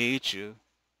to the AHU,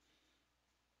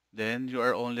 then you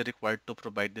are only required to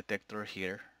provide detector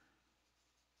here.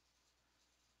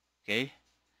 Okay?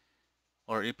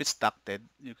 Or if it's ducted,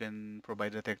 you can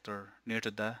provide detector near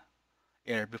to the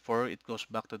air before it goes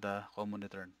back to the common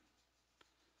return.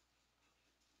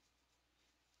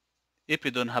 If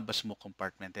you don't have a smoke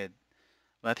compartmented.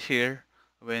 But here,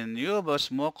 when you have a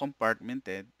smoke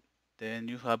compartmented, then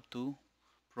you have to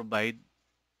provide,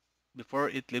 before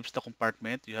it leaves the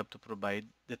compartment, you have to provide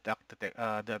the duct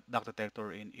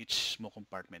detector in each smoke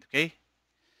compartment. Okay?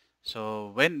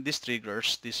 So when this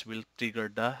triggers, this will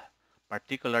trigger the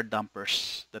particular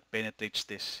dampers that penetrates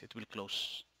this. It will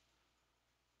close.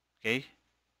 Okay?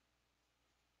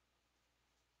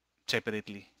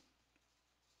 Separately.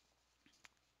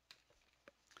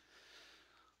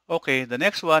 Okay, the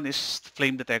next one is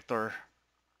flame detector.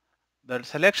 The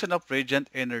selection of radiant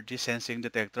energy sensing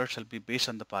detector shall be based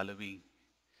on the following.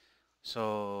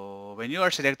 So when you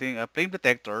are selecting a flame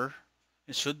detector,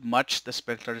 it should match the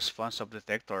spectral response of the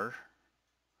detector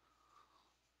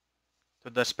to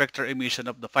the spectral emission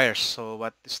of the fires. So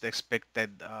what is the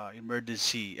expected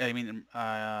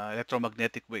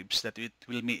electromagnetic waves that it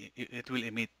will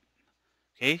emit.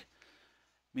 Okay,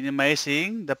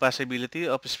 minimizing the possibility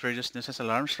of spurious nuisance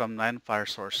alarms from non-fire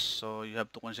source. So you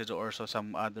have to consider also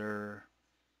some other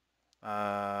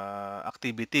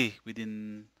activity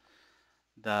within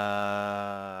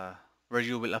the where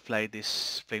you will apply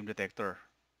this flame detector.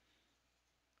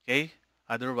 Okay,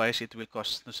 otherwise it will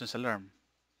cause nuisance alarm.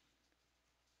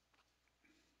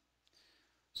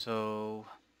 So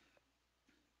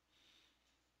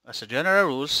as a general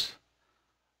rules,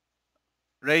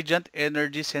 radiant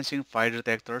energy sensing fire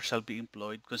detector shall be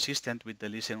employed consistent with the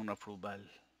listing on approval.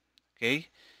 Okay,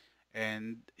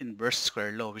 and inverse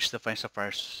square law, which defines the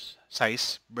fire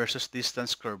size versus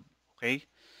distance curve. Okay,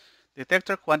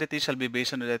 detector quantity shall be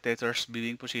based on the detector's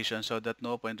viewing position so that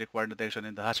no point required detection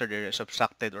in the hazard area is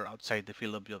obstructed or outside the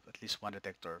field of view of at least one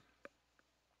detector.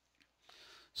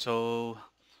 So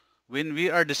when we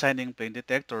are designing flame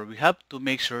detector, we have to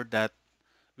make sure that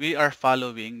we are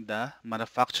following the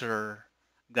manufacturer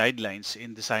guidelines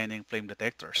in designing flame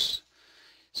detectors.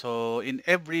 So in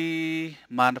every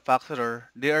manufacturer,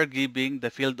 they are giving the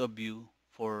field of view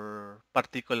for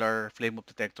particular flame of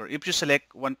detector. If you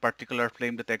select one particular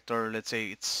flame detector, let's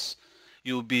say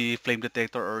UV flame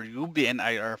detector or UV and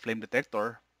IR flame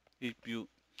detector, if you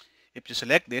if you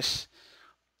select this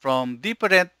from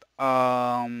different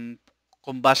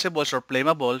combustibles or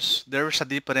flammables, there's a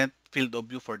different field of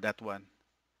view for that one.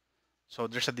 So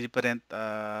there's a different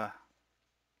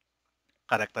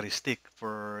characteristic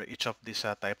for each of these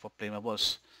type of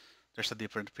flammables. There's a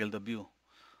different field of view.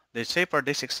 Let's say for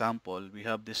this example, we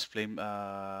have this flame,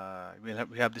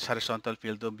 we have this horizontal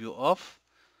field of view of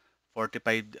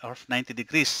 45 or 90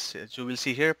 degrees. As you will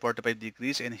see here, 45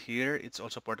 degrees, and here it's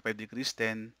also 45 degrees.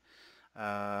 Then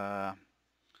uh,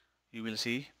 you will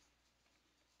see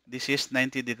this is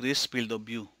 90 degrees field of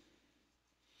view.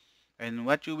 And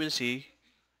what you will see,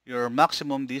 your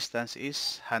maximum distance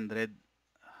is 100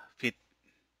 feet.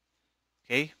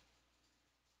 Okay?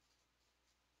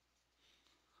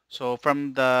 So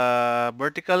from the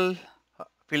vertical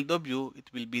field of view,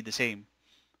 it will be the same.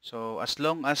 So as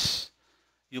long as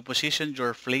you position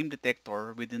your flame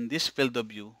detector within this field of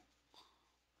view,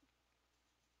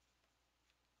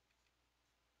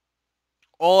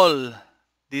 all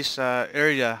this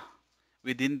area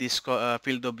within this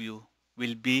field of view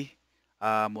will be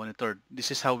monitored.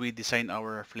 This is how we design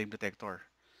our flame detector.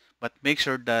 But make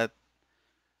sure that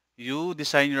you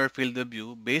design your field of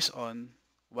view based on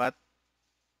what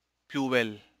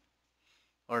fuel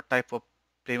or type of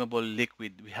flammable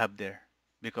liquid we have there,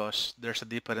 because there's a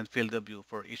different field of view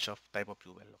for each of type of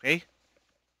fuel. Okay?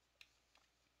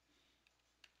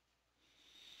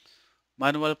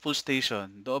 Manual pull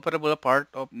station. The operable part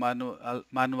of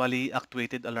manually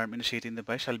actuated alarm initiating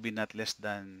device shall be not less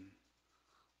than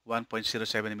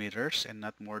 1.07 meters and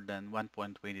not more than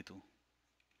 1.22.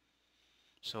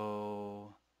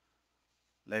 So,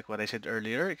 like what I said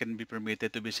earlier, it can be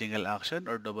permitted to be single action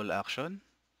or double action,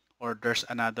 or there's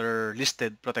another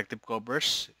listed protective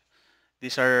covers.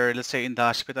 These are, let's say in the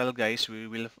hospital, guys, we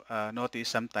will notice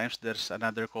sometimes there's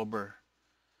another cover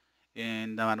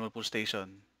in the manual pull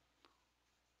station.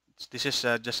 This is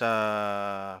just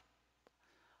a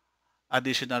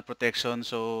additional protection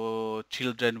so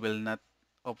children will not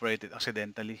operate it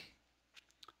accidentally.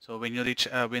 So when you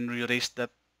raise that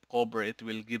cover, it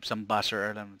will give some buzzer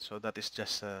alarm. So that is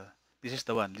just this is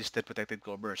the one listed protected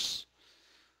covers.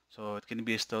 So it can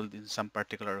be installed in some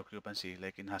particular occupancy,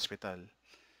 like in hospital.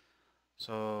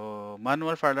 So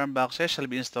manual fire alarm boxes shall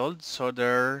be installed so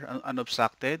they're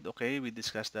unobstructed. Okay, we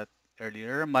discussed that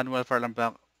earlier. Manual fire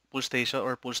alarm pull station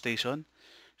or pull station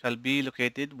shall be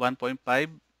located 1.5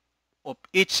 of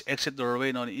each exit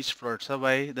doorway on each floor. So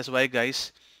that's why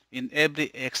guys, in every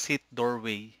exit door,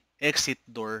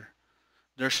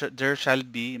 there shall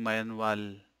be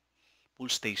manual pull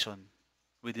station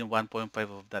within 1.5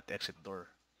 of that exit door.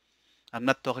 I'm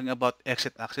not talking about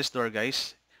exit access door,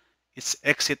 guys. It's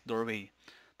exit doorway.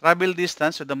 Travel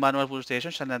distance to the manual pull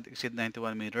station shall not exceed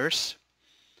 91 meters.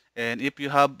 And if you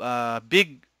have a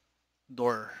big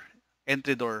door,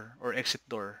 entry door or exit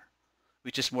door,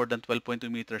 which is more than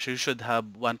 12.2 meters, you should have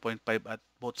 1.5 at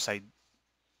both sides.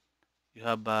 You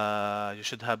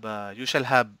shall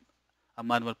have a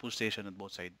manual pull station on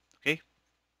both sides. Okay.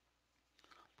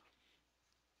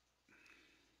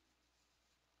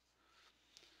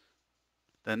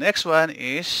 The next one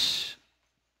is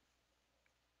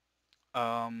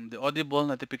the audible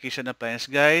notification appliance.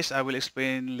 Guys, I will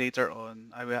explain later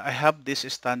on. I have this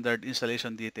standard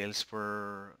installation details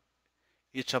for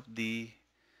each of the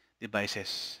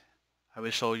devices. I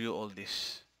will show you all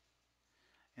this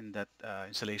in that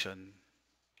installation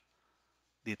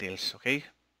details. Okay.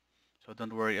 So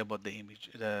don't worry about the image,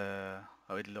 the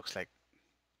how it looks like,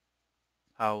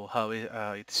 how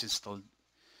it is installed.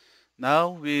 Now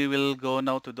we will go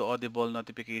now to the audible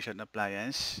notification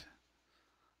appliance.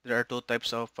 There are two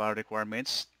types of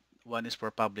requirements. One is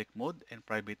for public mode and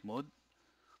private mode.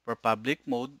 For public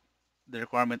mode, the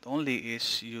requirement only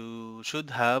is you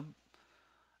should have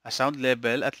a sound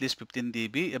level at least 15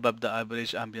 dB above the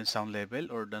average ambient sound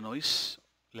level or the noise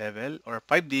level, or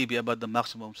 5 dB above the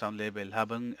maximum sound level,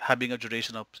 having a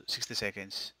duration of 60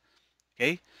 seconds.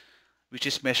 Okay? Which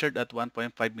is measured at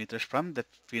 1.5 meters from the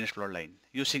finished floor line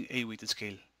using a weighted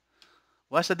scale.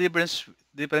 What's the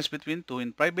difference between two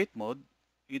in private mode?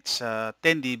 It's 10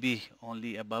 dB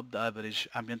only above the average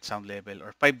ambient sound level,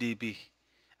 or 5 dB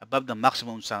above the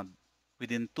maximum sound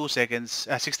within 2 seconds,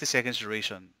 60 seconds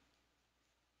duration,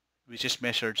 which is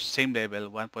measured same level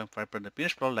 1.5 from the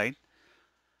finished floor line,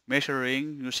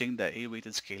 measuring using the A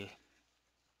weighted scale.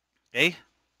 Okay?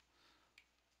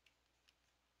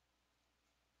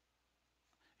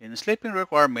 In sleeping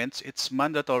requirements, it's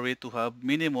mandatory to have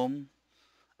minimum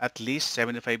at least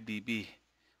 75 dB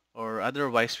or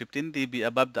otherwise 15 dB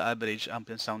above the average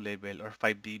ambient sound level or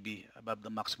 5 dB above the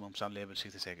maximum sound level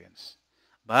 60 seconds.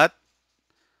 But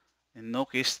in no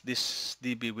case this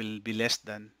dB will be less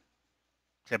than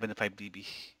 75 dB.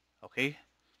 Okay?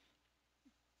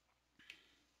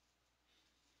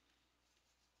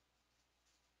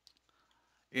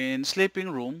 In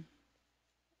sleeping room,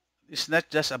 it's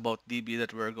not just about dB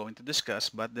that we're going to discuss,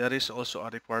 but there is also a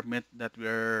requirement that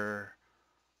we're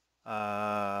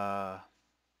uh,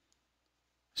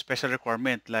 special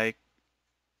requirement like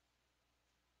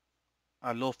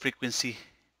a low frequency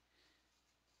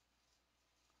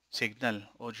signal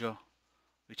audio,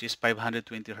 which is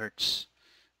 520 hertz.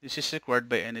 This is required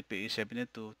by NFPA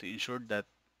 72 to ensure that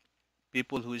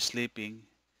people who is sleeping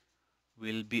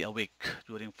will be awake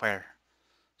during fire.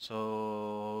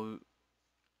 So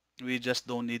we just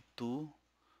don't need to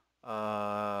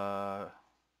uh,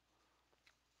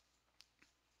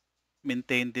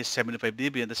 maintain this 75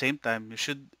 dB. At the same time,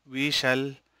 we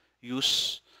shall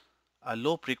use a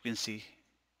low frequency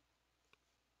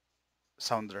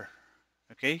sounder.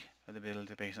 Okay, for the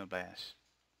visualization bias.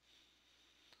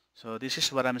 So this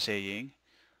is what I'm saying.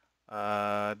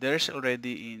 There's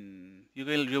already in you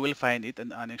will find it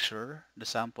an annexure the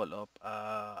sample of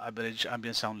average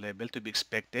ambient sound level to be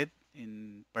expected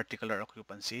in particular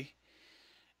occupancy.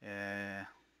 Uh,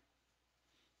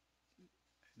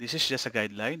 this is just a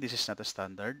guideline. This is not a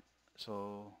standard.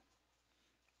 So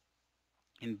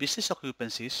in business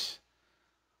occupancies,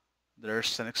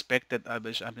 there's an expected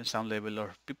average ambient sound level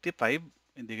of 55,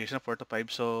 indication of 4 to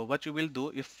 5. So what you will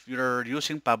do if you're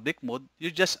using public mode,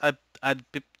 you just add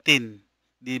 15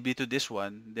 dB to this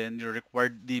one. Then your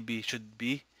required dB should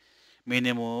be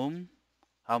minimum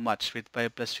how much? With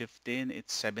 5 plus 15,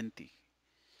 it's 70.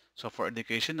 So for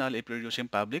educational, if you're using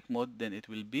public mode, then it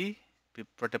will be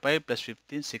 45 plus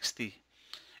 15, 60.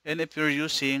 And if you're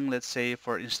using, let's say,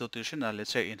 for institutional,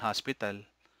 let's say in hospital,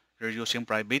 you're using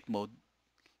private mode,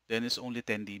 then it's only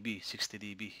 10 dB, 60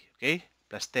 dB, okay?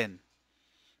 Plus 10.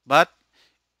 But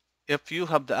if you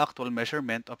have the actual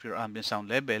measurement of your ambient sound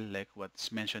level, like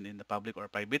what's mentioned in the public or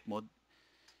private mode,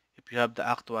 if you have the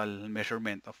actual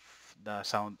measurement of the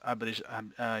sound average,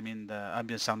 the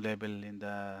ambient sound level in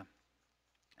the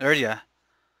area,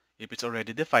 if it's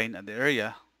already defined at the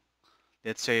area,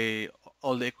 let's say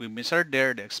all the equipments are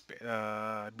there,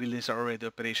 the buildings are already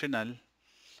operational,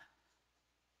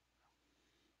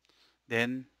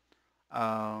 then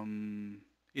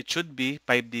it should be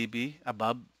 5 dB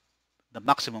above the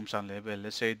maximum sound level.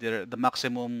 Let's say the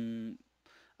maximum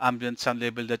ambient sound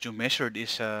level that you measured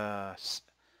is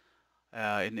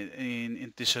in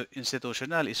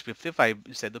institutional is 55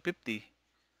 instead of 50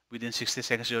 within 60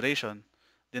 seconds duration.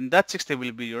 Then that 60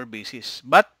 will be your basis,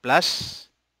 but plus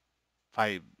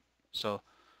 5. So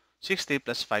 60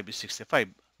 plus 5 is 65.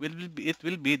 It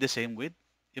will be the same with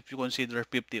if you consider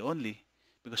 50 only,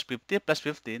 because 50 plus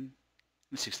 15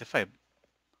 is 65.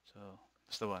 So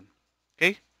that's the one.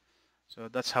 Okay? So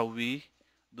that's how we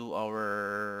do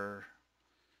our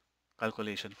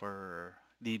calculation for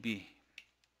dB.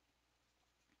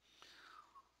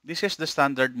 This is the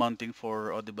standard mounting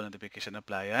for audible notification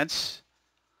appliance.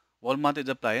 Wall-mounted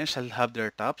appliance shall have their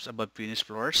tops above finished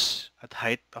floors at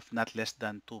height of not less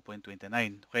than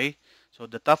 2.29. Okay? So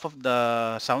the top of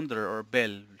the sounder or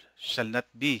bell shall not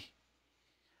be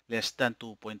less than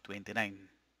 2.29.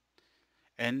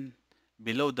 And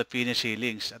below the finished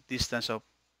ceilings at distance of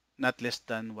not less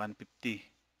than 150.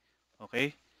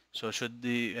 Okay? So should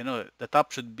the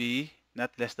top should be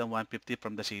not less than 150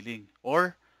 from the ceiling.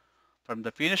 Or from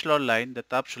the finished floor line, the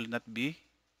top should not be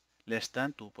less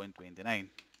than 2.29.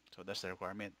 So that's the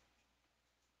requirement.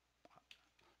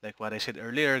 Like what I said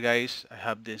earlier, guys, I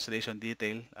have the installation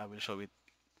detail. I will show it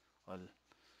all.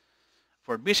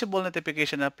 For visible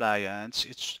notification appliance,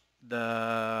 it's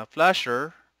the flash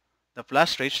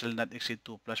rate shall not exceed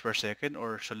 2 flash per second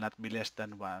or shall not be less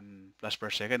than 1 flash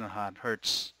per second or 100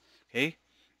 hertz. Okay?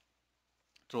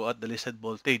 Throughout the listed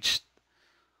voltage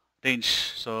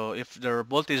range. So if the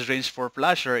voltage range for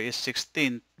flasher is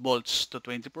 16 volts to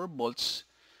 24 volts,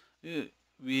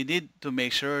 we need to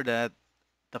make sure that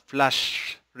the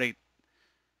flash rate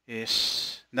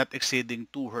is not exceeding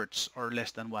 2 hertz or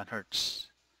less than 1 hertz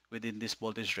within this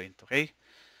voltage range, okay?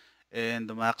 And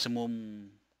the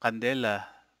maximum candela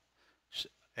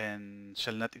and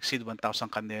shall not exceed 1000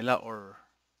 candela, or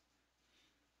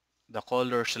the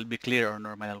color shall be clear or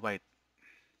normal white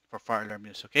for fire alarm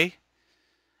use, okay?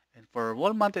 And for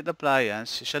wall-mounted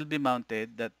appliance, it shall be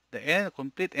mounted that the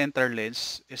complete entire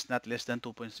length is not less than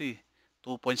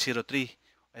 2.03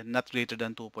 and not greater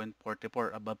than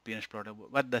 2.44 above finished floor.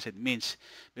 What does it mean?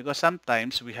 Because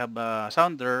sometimes we have a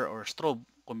sounder or strobe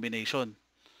combination.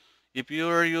 If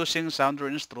you're using sounder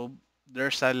and strobe,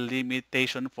 there's a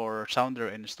limitation for sounder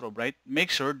and strobe, right? Make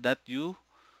sure that you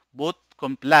both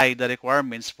comply the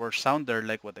requirements for sounder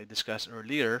like what I discussed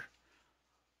earlier.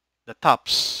 The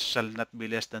tops shall not be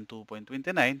less than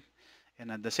 2.29,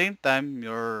 and at the same time,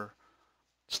 your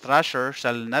strasher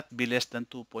shall not be less than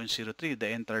 2.03, the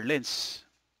entire length,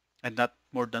 and not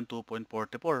more than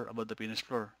 2.44 above the finished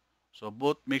floor. So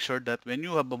both make sure that when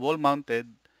you have a wall-mounted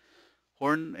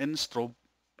horn and strobe,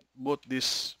 both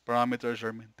these parameters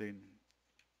are maintained.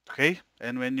 Okay,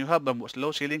 and when you have a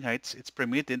low ceiling heights, it's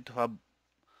permitted to have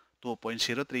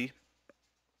 2.03.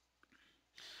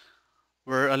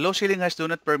 Where a low ceiling heights do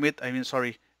not permit,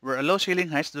 where a low ceiling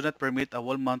heights do not permit a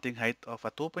wall mounting height of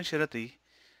a 2.03,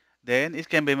 then it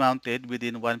can be mounted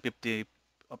within 150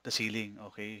 of the ceiling.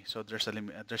 Okay, so there's a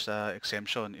limit, there's a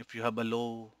exemption. If you have a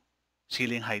low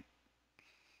ceiling height,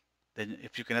 then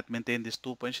if you cannot maintain this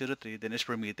 2.03, then it's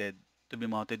permitted to be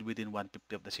mounted within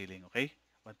 150 of the ceiling. Okay,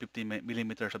 150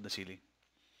 millimeters of the ceiling.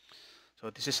 So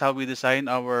this is how we design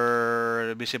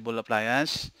our visible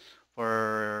appliance.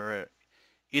 For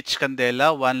each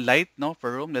candela, one light, no,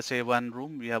 per room. Let's say one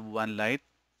room, we have one light.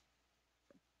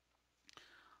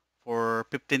 For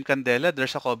 15 candela,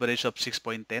 there's a coverage of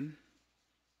 6.10.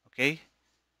 Okay,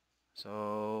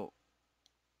 so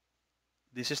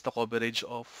this is the coverage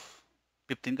of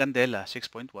 15 candela,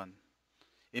 6.1.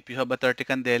 If you have a 30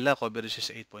 candela, coverage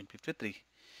is 8.53.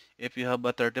 If you have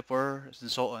a 34,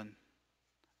 and so on,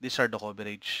 these are the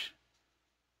coverage.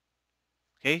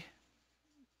 Okay,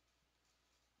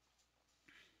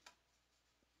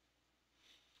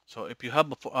 so if you have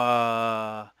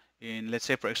in, let's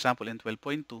say for example, in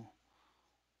 12.2,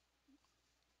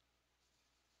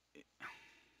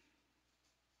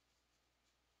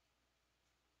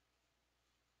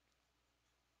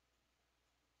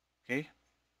 okay,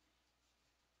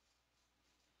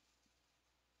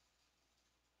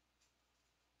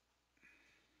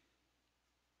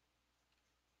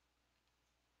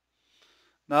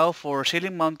 now for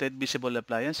ceiling mounted visible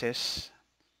appliances,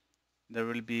 there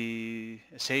will be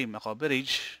same a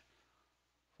coverage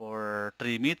for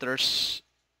 3 meters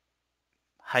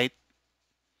height.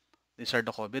 These are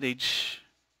the coverage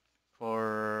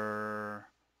for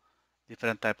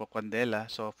different type of candela.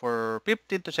 So for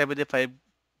 15 to 75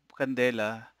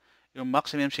 candela, your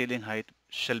maximum ceiling height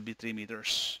shall be 3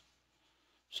 meters.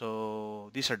 So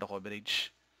these are the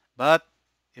coverage. But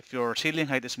if your ceiling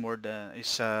height is more than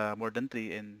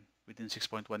 3 and within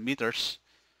 6.1 meters,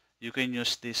 you can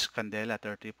use this candela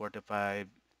 30, 45,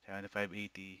 75,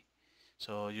 80.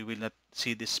 So you will not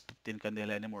see this 15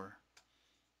 candela anymore.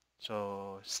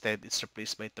 So instead, it's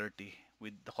replaced by 30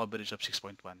 with the coverage of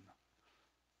 6.1.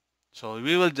 So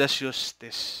we will just use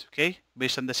this, okay?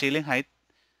 Based on the ceiling height,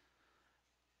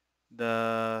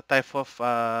 the type of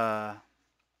the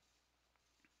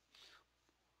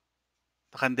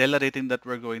candela rating that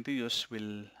we're going to use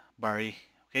will vary,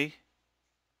 okay?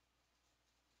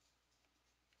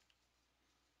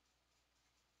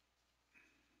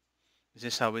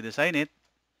 This is how we design it.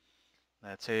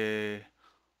 Let's say,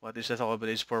 what is the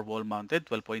coverage for wall mounted?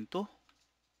 12.2.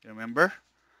 Remember?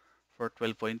 For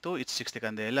 12.2, it's 60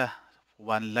 candela.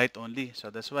 One light only.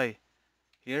 So that's why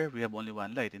here we have only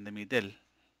one light in the middle.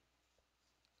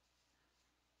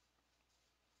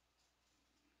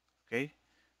 Okay?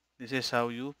 This is how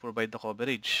you provide the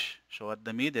coverage. So at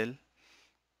the middle,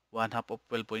 one half of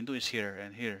 12.2 is here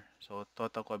and here. So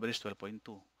total coverage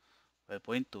 12.2.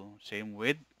 12.2, same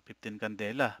with 15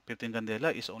 candela. 15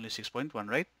 candela is only 6.1,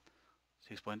 right?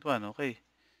 6.1, okay.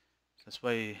 That's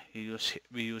why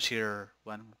we use here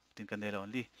 15 candela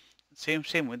only. Same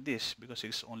with this because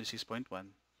it's only 6.1.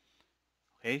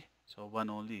 Okay, so 1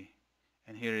 only.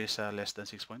 And here is less than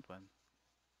 6.1.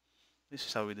 This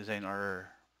is how we design our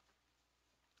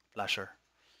flasher.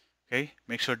 Okay,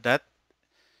 make sure that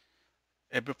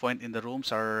every point in the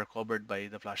rooms are covered by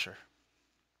the flasher.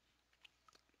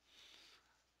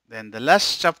 Then the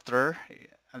last chapter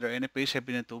under NFPA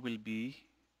 7.2 will be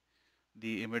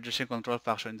the emergency control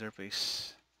function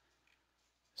interface.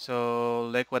 So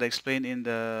like what I explained in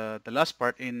the last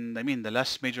part in the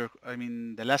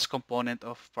last component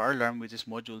of fire alarm, which is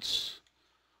modules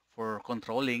for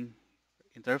controlling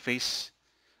interface.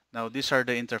 Now these are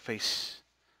the interface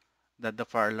that the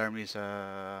fire alarm is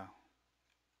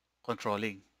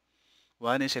controlling.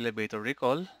 One is elevator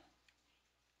recall.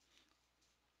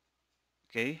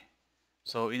 Okay.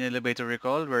 So in elevator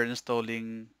recall, we're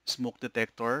installing smoke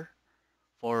detector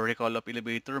for recall of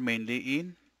elevator, mainly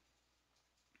in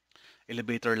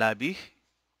elevator lobby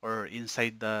or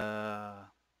inside the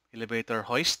elevator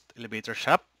hoist, elevator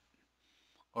shop,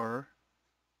 or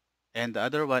and the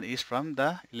other one is from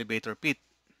the elevator pit.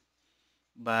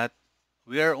 But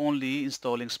we are only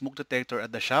installing smoke detector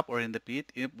at the shop or in the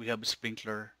pit if we have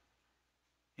sprinkler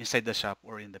inside the shop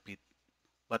or in the pit.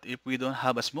 But if we don't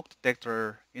have a smoke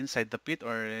detector inside the pit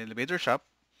or elevator shop,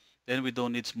 then we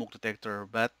don't need smoke detector,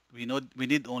 but we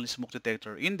need only smoke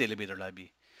detector in the elevator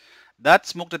lobby. That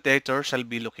smoke detector shall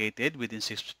be located within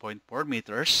 6.4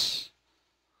 meters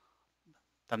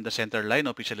from the center line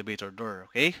of each elevator door.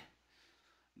 Okay?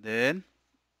 Then,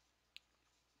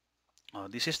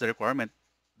 this is the requirement.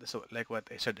 So, like what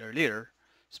I said earlier,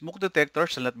 smoke detector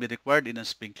shall not be required in a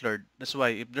sprinkler. That's why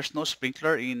if there's no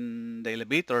sprinkler in the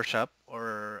elevator shop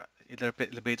or in the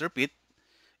elevator pit,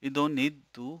 you don't need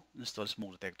to install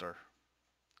smoke detector.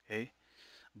 Okay?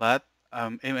 But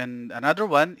and another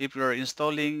one, if you're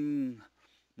installing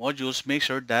modules, make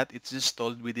sure that it's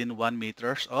installed within 1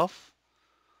 meters of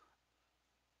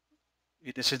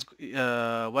it is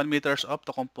 1 meters of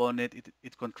the component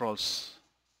it controls.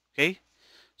 Okay,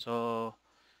 so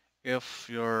if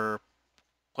your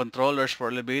controllers for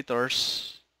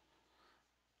elevators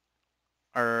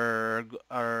are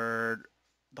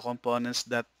the components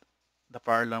that the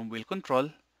fire alarm will control,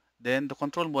 then the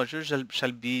control module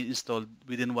shall be installed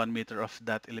within 1 meter of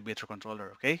that elevator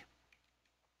controller. Okay.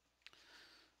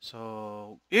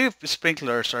 So if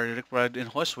sprinklers are required in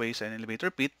hallways and elevator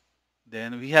pit,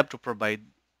 then we have to provide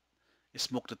a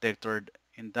smoke detector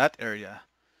in that area.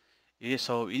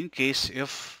 So in case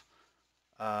if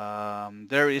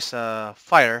there is a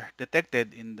fire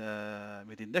detected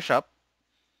within the shop,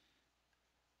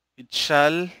 it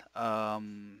shall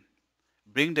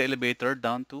bring the elevator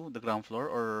down to the ground floor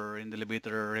or in the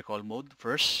elevator recall mode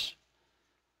first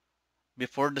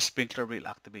before the sprinkler will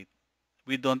activate.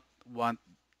 We don't want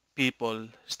people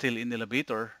still in the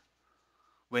elevator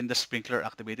when the sprinkler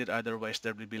activated. Otherwise,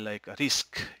 there will be like a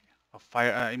risk of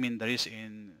fire. I mean, there is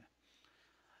in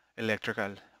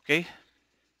electrical. Okay,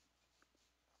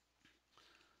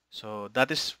 so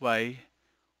that is why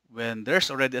when there's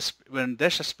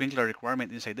a sprinkler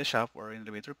requirement inside the shop or in the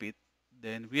elevator pit,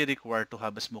 then we require to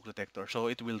have a smoke detector. So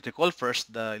it will recall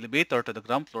first the elevator to the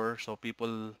ground floor, so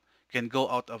people can go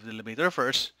out of the elevator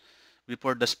first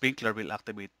before the sprinkler will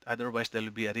activate. Otherwise, there will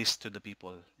be a risk to the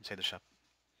people inside the shop.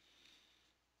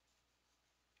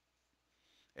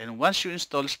 And once you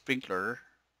install sprinkler,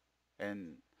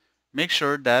 and make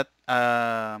sure that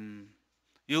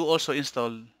you also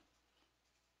install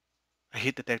a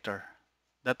heat detector.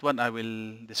 That one I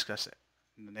will discuss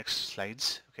in the next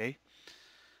slides. Okay.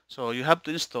 So you have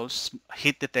to install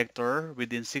heat detector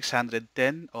within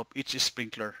 610 of each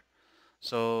sprinkler.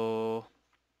 So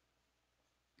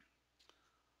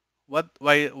what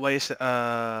why is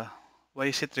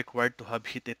it required to have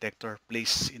heat detector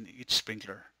placed in each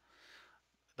sprinkler?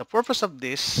 The purpose of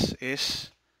this is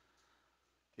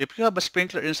if you have a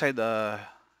sprinkler inside the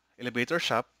elevator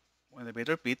shop or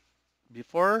elevator pit,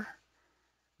 before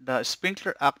the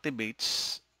sprinkler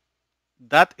activates,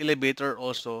 that elevator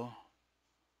also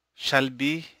shall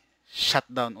be shut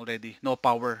down already, no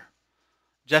power,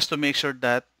 just to make sure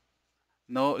that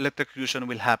no electrocution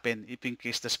will happen if in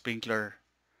case the sprinkler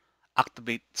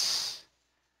activates.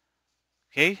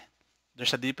 Okay?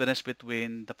 There's a difference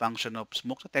between the function of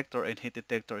smoke detector and heat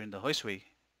detector in the hoistway,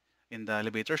 in the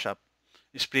elevator shop.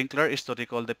 The sprinkler is to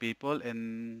recall the people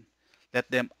and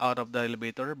let them out of the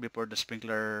elevator before the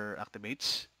sprinkler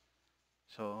activates.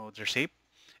 So they're safe.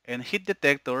 And heat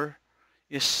detector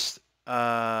is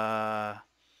the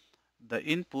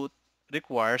input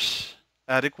required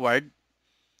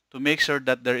to make sure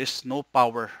that there is no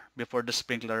power before the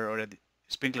sprinkler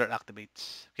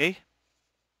activates. Okay.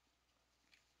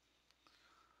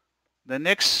 The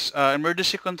next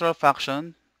emergency control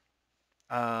function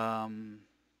um,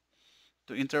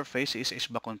 to interface is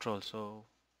HVAC control. So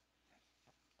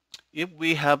if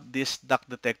we have this duct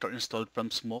detector installed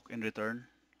from smoke in return,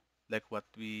 like what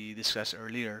we discussed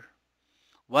earlier,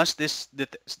 once this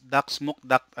duct smoke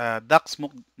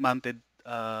mounted,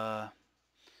 I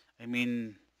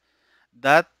mean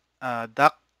that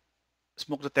duct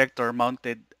smoke detector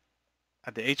mounted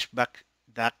at the HVAC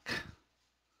duct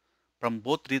from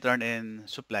both return and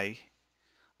supply,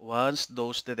 once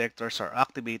those detectors are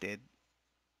activated,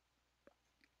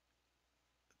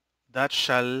 that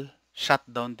shall shut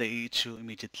down the AHU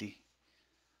immediately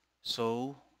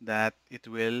so that it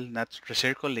will not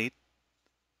recirculate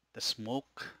the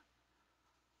smoke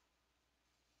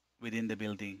within the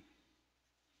building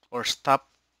or stop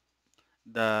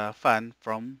the fan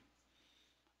from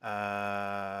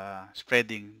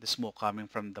spreading the smoke coming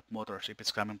from the motors if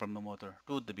it's coming from the motor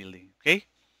to the building. Okay,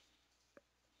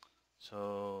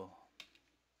 so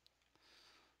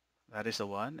that is the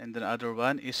one. And the other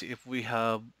one is if we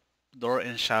have door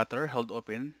and shutter hold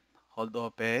open.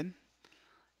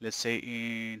 Let's say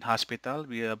in hospital,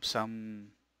 we have some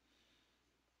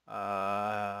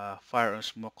fire or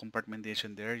smoke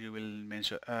compartmentation there, you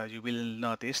will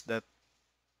notice that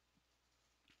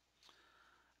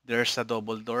there's a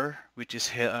double door which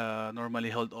is normally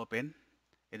held open,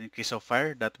 and in case of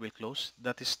fire, that will close.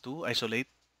 That is to isolate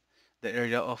the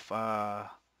area of uh,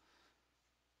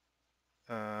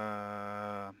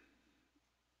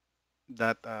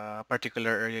 that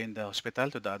particular area in the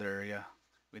hospital to the other area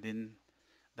within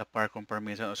the fire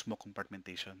compartmentation or smoke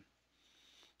compartmentation.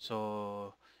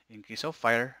 So in case of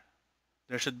fire,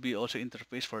 there should be also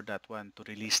interface for that one to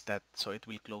release that so it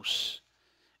will close.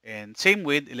 And same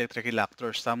with electrical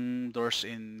actors. Some doors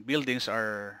in buildings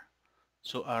are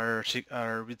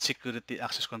with security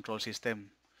access control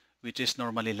system, which is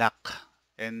normally locked,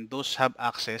 and those have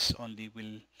access only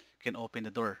will can open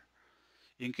the door.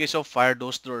 In case of fire,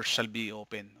 those doors shall be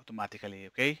open automatically.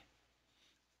 Okay,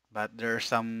 but there are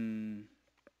some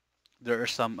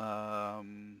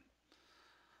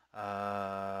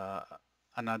uh,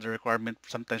 another requirement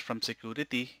sometimes from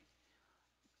security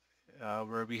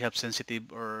where we have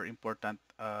sensitive or important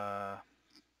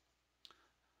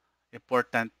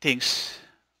things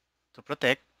to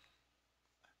protect.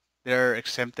 They're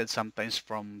exempted sometimes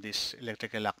from these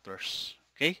electrical actors.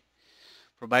 Okay,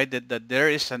 provided that there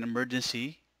is an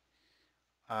emergency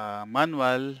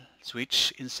manual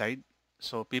switch inside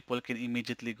so people can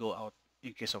immediately go out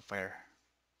in case of fire.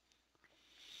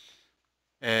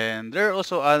 And there are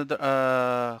also other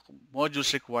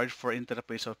modules required for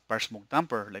interface of fire smoke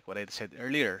damper, like what I said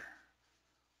earlier.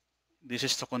 This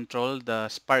is to control the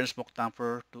fire and smoke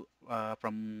damper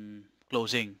from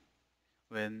closing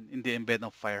when in the event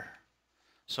of fire.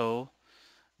 So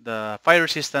the fire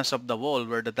resistance of the wall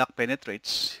where the duct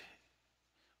penetrates,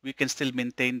 we can still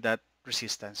maintain that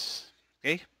resistance.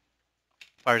 Okay,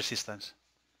 fire resistance.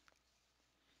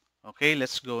 Okay,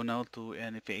 let's go now to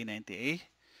NFPA 90A.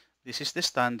 This is the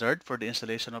standard for the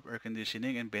installation of air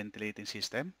conditioning and ventilating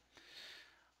system.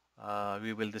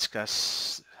 We will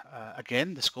discuss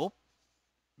again the scope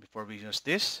before we use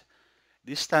this.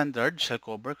 This standard shall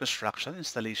cover construction,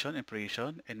 installation,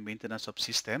 operation, and maintenance of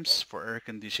systems for air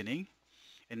conditioning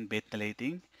and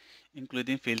ventilating,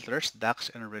 including filters,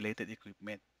 ducts, and related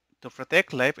equipment, to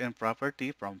protect life and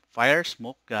property from fire,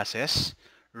 smoke, gases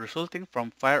resulting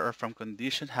from fire or from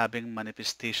condition having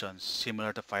manifestations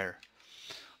similar to fire.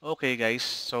 Okay, guys,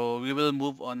 so we will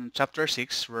move on chapter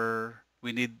 6 where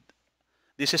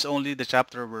this is only the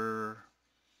chapter where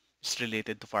it's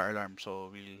related to fire alarm.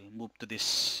 So we'll move to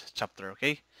this chapter,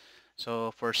 okay?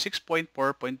 So for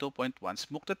 6.4.2.1,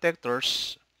 smoke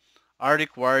detectors are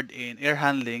required in air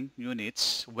handling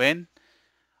units when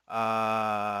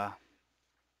uh,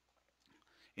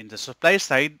 in the supply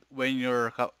side when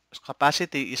your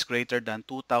capacity is greater than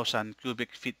 2,000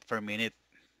 cubic feet per minute.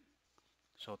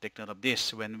 So take note of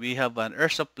this. When we have an air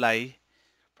supply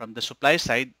from the supply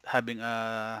side having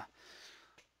a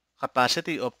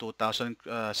capacity of 2,000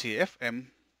 CFM,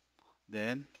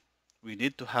 then we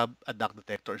need to have a duct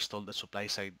detector installed at supply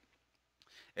side.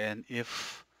 And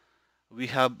if we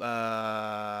have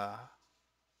a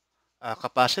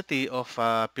capacity of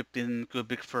 15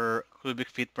 cubic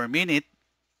feet per minute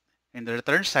in the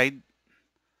return side,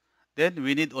 then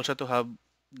we need also to have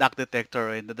duct detector.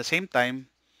 And at the same time,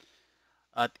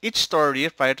 at each story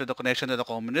prior to the connection to the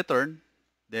common return,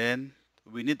 then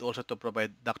we need also to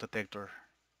provide duct detector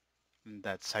in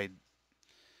that side.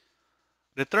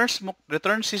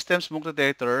 Return system smoke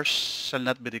detectors shall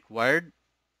not be required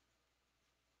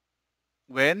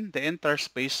when the entire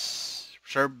space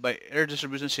served by air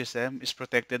distribution system is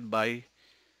protected by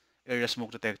area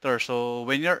smoke detector. So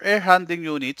when your air handling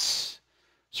units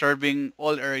serving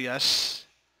all areas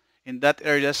in that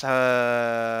areas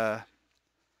have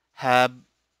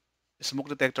smoke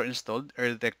detector installed, air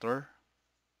detector,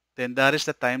 then that is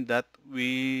the time that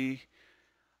we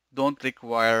don't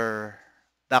require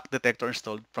duct detector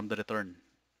installed from the return.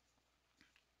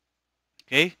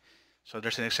 Okay, so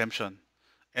there's an exemption.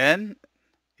 And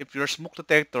if your smoke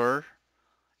detector,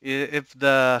 if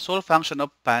the sole function of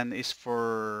fan is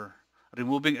for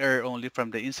removing air only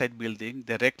from the inside building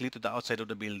directly to the outside of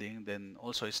the building, then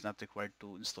also it's not required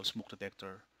to install smoke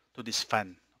detector to this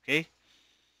fan. Okay.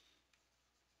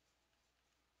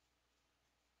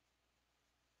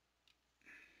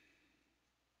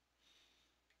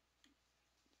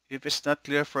 If it's not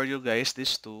clear for you guys,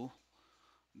 so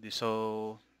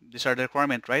these are the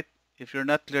requirement, right? If you're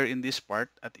not clear in this part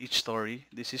at each story,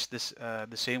 this is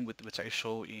the same with which I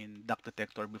show in duct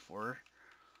detector before.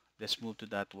 Let's move to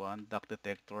that one, duct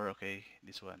detector. Okay,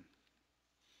 this one.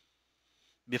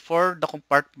 Before the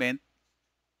compartment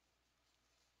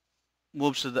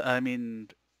moves to the, I mean,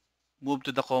 move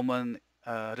to the common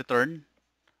return,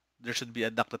 there should be a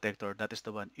duct detector. That is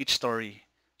the one. Each story.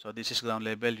 So this is ground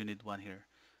level, you need one here.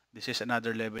 This is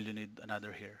another level, you need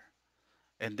another here.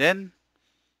 And then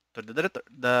to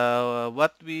the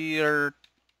what we are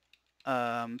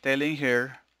telling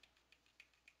here,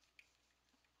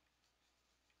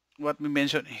 what we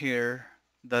mentioned here,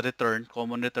 the return,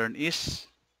 common return is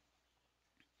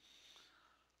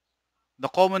the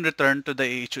common return to the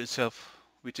AHU itself,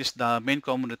 which is the main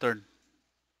common return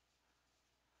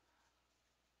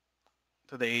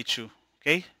to the AHU.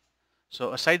 Okay?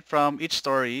 So aside from each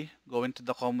story going to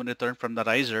the common return from the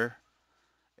riser,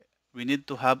 we need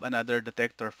to have another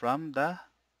detector from the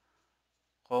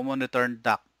common return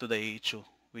duct to the AHU,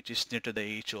 which is near to the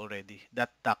AHU already.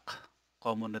 That duct,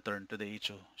 common return to the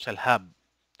AHU, shall have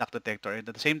duct detector. And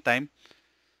at the same time,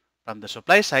 from the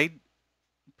supply side,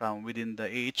 from within the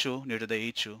AHU, near to the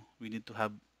AHU, we need to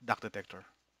have duct detector.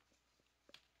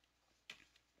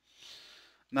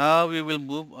 Now we will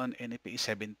move on NFPA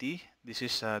 70. This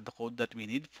is the code that we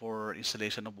need for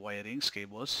installation of wirings,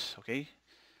 cables, okay,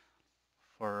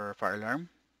 for fire alarm.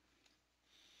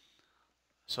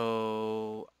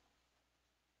 So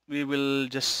we will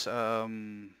just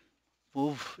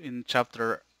move in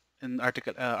chapter in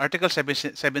article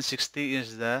 760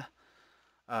 is the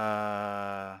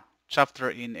chapter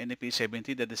in NFPA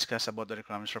 70 that discuss about the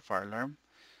requirements for fire alarm.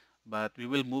 But we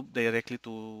will move directly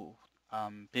to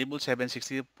table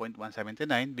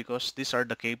 760.179 because these are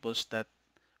the cables that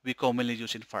we commonly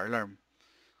use in fire alarm.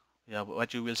 Yeah,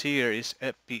 what you will see here is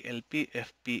FPLP,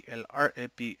 FPLR,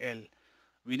 FPL.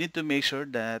 We need to make sure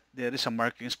that there is some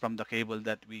markings from the cable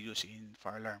that we use in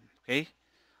fire alarm. Okay,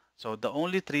 so uh,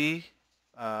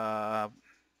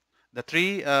 the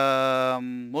three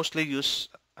mostly used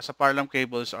as a fire alarm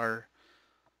cables are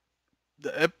the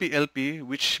FPLP,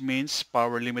 which means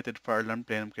power limited fire alarm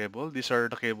plenum cable. These are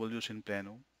the cable used in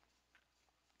plenum.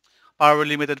 Power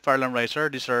limited fire alarm riser.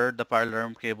 These are the fire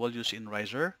alarm cable used in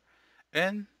riser.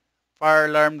 And fire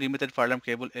alarm limited fire alarm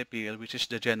cable APL, which is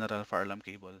the general fire alarm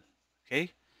cable. Okay,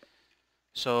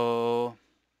 so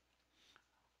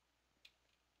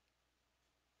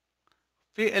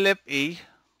PLFA,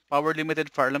 power limited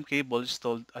fire alarm cable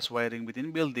installed as wiring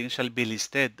within buildings shall be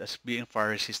listed as being fire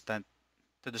resistant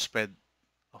to the spread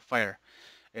of fire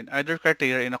and either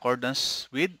criteria in accordance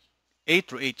with A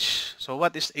through H. So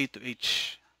what is A to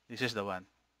H? This is the one.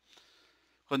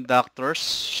 Conductors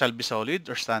shall be solid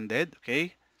or standard.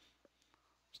 Okay.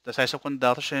 The size of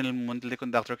conductors in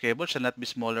multi-conductor cable shall not be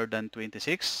smaller than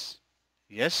 26.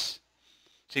 Yes.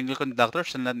 Single conductor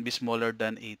shall not be smaller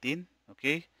than 18.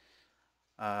 Okay.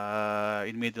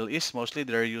 In Middle East, mostly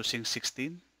they're using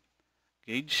 16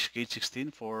 gauge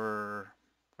 16 for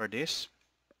this,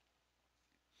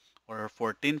 or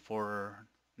 14 for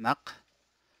NAC.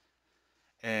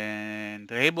 And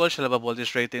the cable shall have a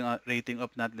voltage rating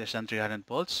of not less than 300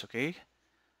 volts. Okay.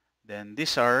 Then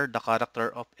these are the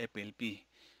character of FLP.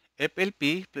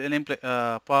 FLP,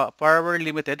 power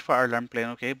limited fire alarm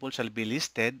plenum cable shall be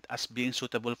listed as being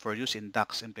suitable for use in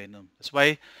ducts and plenum. That's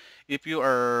why if you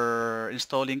are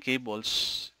installing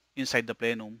cables inside the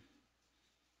plenum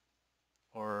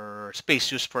or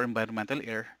space used for environmental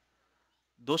air,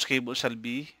 those cables shall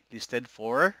be listed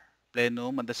for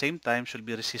plenum at the same time should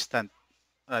be resistant,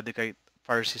 radicate,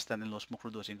 fire resistant and low smoke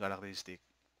producing characteristic.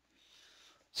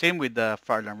 Same with the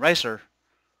fire alarm riser.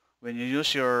 When you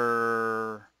use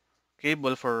your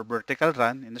cable for vertical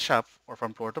run in the shop or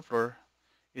from floor to floor,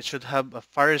 it should have a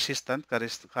fire resistant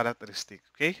characteristic,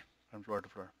 okay, from floor to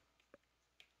floor.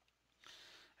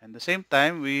 And the same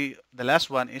time, the last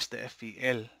one is the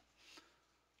FPL.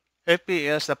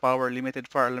 FPL is the power limited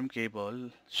fire alarm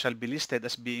cable shall be listed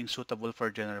as being suitable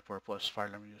for general purpose fire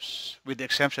alarm use, with the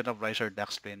exemption of riser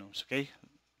ducts plenums, okay?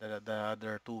 There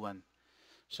are two one.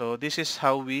 So this is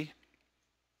how we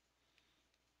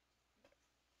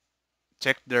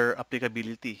check their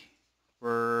applicability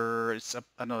where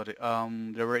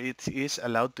where it is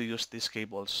allowed to use these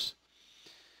cables.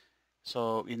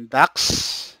 So in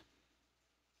DAX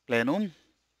plenum,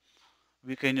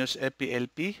 we can use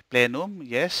FPLP plenum,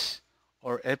 yes,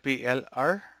 or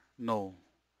FPLR, no.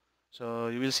 So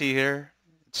you will see here,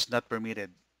 it's not permitted.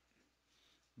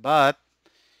 But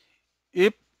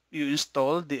if you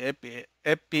install the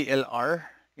FPLR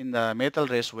in the metal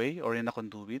raceway or in a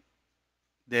conduit,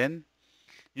 then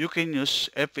you can use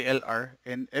FPLR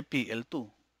and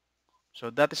FPL2. So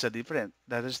that is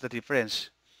That is the difference.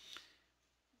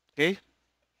 Okay.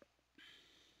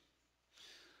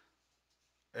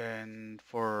 And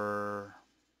for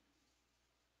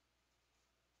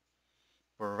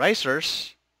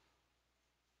risers,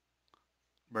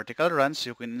 vertical runs,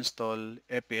 you can install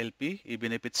FPLP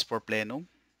even if it's for plenum.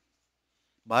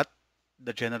 But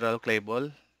the general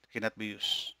cable cannot be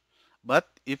used. But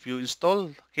if you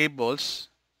install cables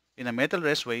in a metal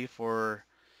raceway for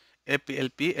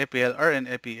FPLP, FPLR, and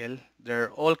FPL, they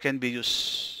all can be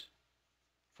used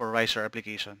for riser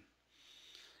application.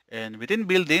 And within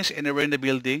buildings, anywhere in the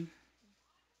building,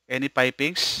 any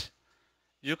pipings,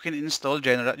 you can install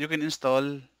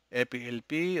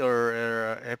FPLP or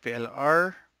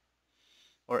FPLR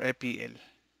or FPL.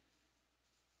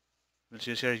 We'll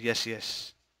use here yes,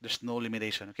 yes. There's no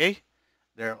limitation, okay?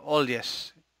 They're all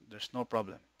yes. There's no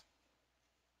problem.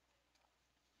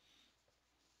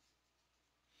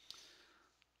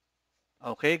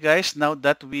 Okay, guys, now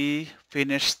that we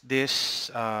finished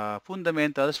this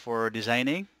fundamentals for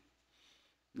designing,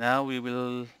 now we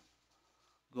will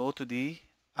go to the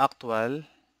actual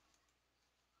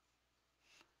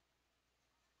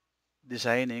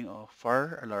designing of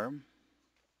fire alarm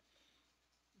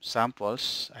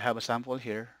samples. I have a sample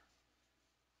here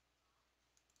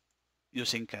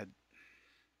using CAD.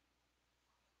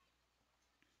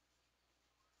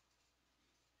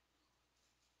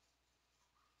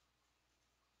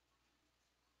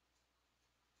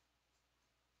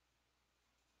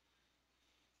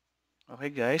 Okay,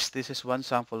 guys, this is one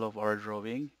sample of our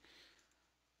drawing.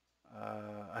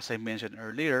 As I mentioned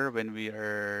earlier, when we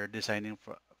are designing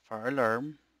for fire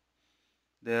alarm,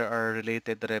 there are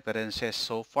related references.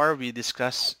 So far, we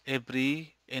discussed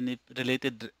every any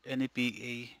related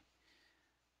NFPA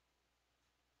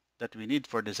that we need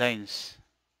for designs,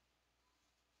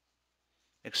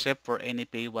 except for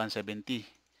NFPA 170.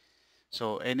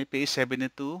 So NFPA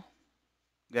 72,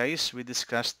 guys, we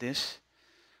discussed this.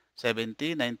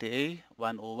 70, 90A,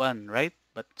 101, right?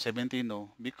 But 70,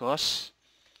 no, because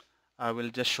I will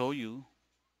just show you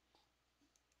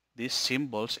these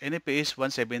symbols. NFPA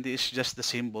 170 is just the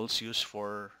symbols used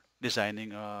for designing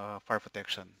fire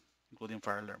protection, including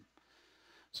fire alarm.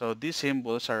 So these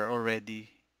symbols are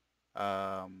already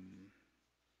um,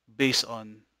 based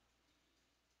on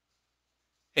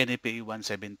NFPA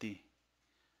 170.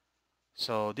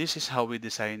 So this is how we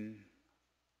design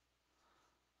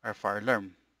our fire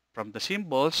alarm. From the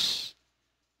symbols,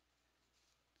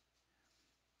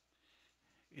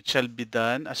 it shall be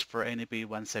done as per NFPA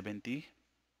 170,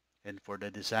 and for the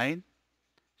design,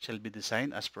 shall be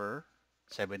designed as per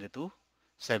 72,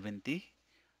 70,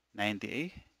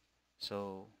 90A.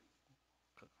 So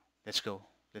let's go.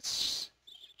 Let's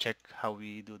check how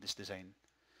we do this design.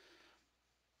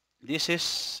 This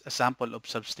is a sample of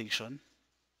substation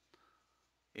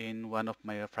in one of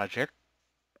my project.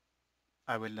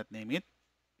 I will not name it,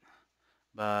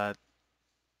 but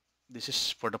this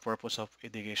is for the purpose of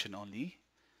education only.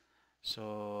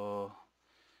 So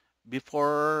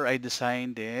before I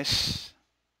design this,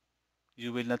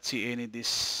 you will not see any of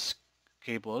these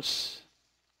cables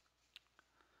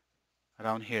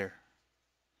around here.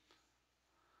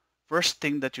 First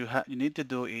thing that you need to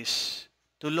do is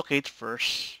to locate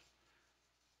first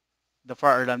the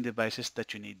fire alarm devices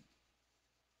that you need.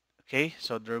 Okay,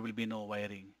 so there will be no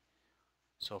wiring.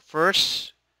 So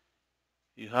first,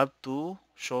 you have to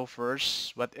show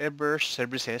first whatever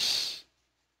services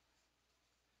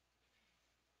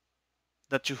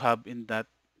that you have in that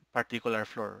particular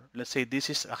floor. Let's say this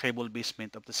is a cable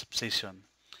basement of the substation.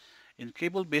 In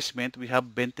cable basement, we have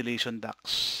ventilation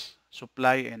ducts,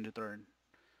 supply and return.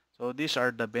 So these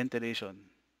are the ventilation,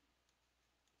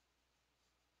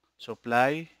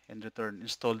 supply and return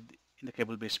installed in the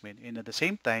cable basement. And at the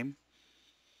same time,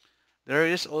 there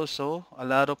is also a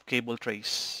lot of cable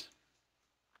trays.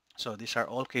 So these are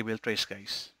all cable trays,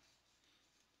 guys.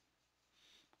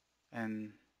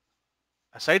 And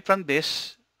aside from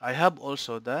this, I have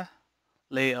also the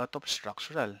layout of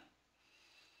structural.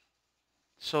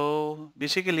 So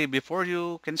basically, before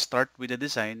you can start with the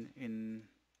design,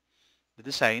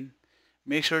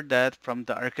 make sure that from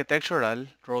the architectural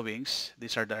drawings,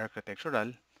 these are the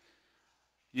architectural,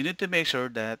 you need to make sure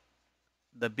that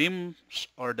the beams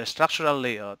or the structural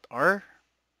layout are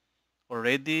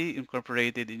already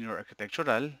incorporated in your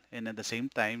architectural, and at the same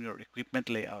time your equipment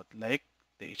layout like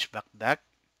the HVAC duct,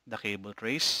 the cable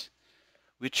trays,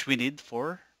 which we need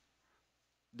for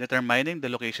determining the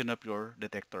location of your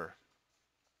detector.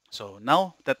 So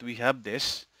now that we have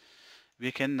this,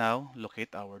 we can now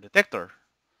locate our detector.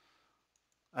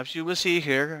 As you will see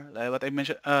here, like what I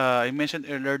mentioned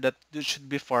earlier that this should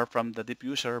be far from the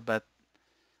diffuser, but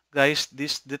guys,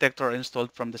 this detector are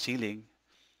installed from the ceiling,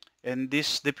 and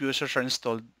these diffusers are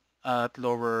installed at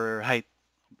lower height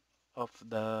of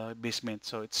the basement,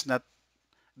 so it's not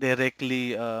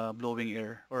directly blowing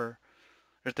air or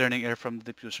returning air from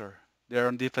the diffuser. They're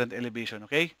on different elevation,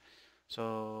 okay?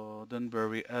 So don't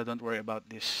worry about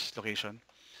this location.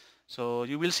 So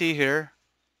you will see here,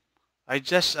 I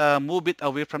just move it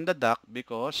away from the dock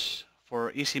because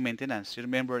for easy maintenance. You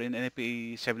remember in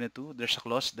NFPA 72, there's a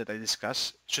clause that I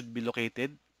discussed should be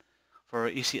located for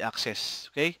easy access.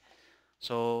 Okay,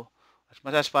 so as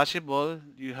much as possible,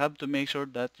 you have to make sure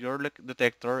that your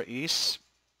detector is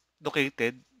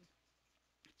located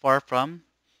far from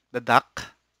the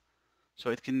dock so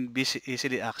it can be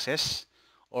easily accessed,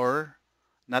 or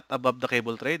not above the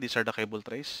cable tray. These are the cable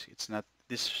trays. It's not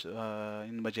this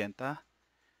in magenta.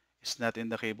 It's not in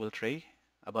the cable tray.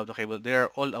 Above the cable, they are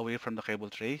all away from the cable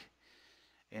tray.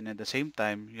 And at the same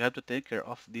time, you have to take care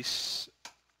of these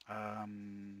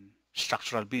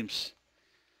structural beams.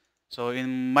 So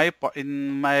in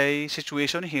my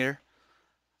situation here,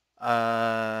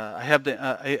 I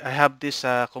have this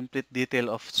complete detail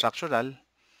of structural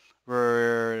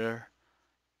where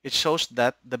it shows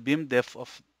that the beam depth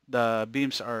of the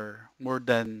beams are more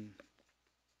than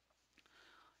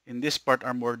in this part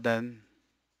are more than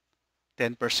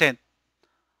 10%.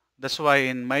 That's why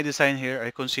in my design here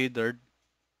I considered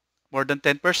more than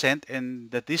 10%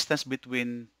 and the distance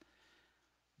between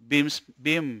beam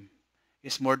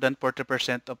is more than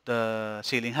 40% of the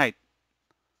ceiling height.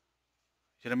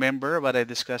 You remember what I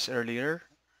discussed earlier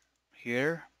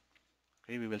here?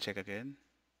 Okay, we will check again.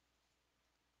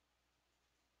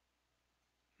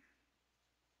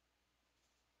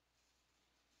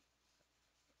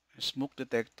 Smoke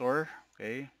detector,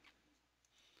 okay.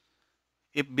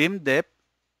 If beam depth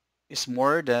is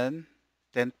more than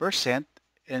 10%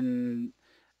 and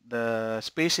the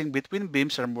spacing between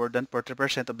beams are more than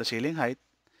 40% of the ceiling height,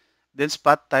 then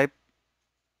spot type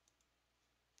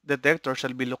detector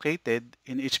shall be located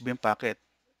in each beam packet.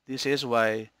 This is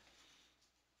why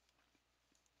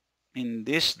in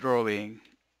this drawing,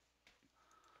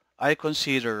 I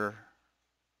consider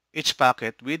each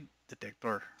packet with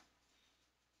detector.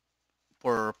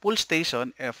 For pull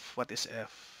station, F, what is F?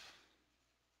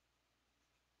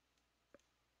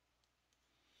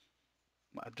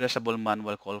 Addressable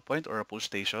manual call point or a pull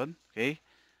station, okay?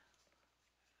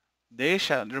 They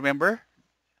shall, remember,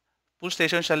 pull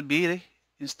station shall be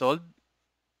installed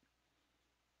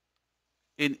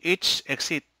in each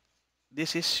exit.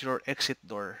 This is your exit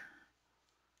door.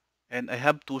 And I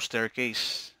have two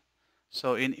staircase.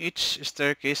 So in each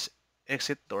staircase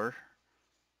exit door,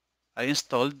 I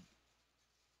installed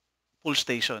pull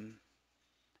station.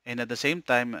 And at the same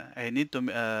time, I need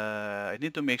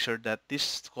to make sure that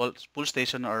this pull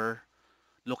station are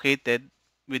located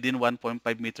within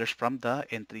 1.5 meters from the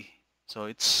entry. So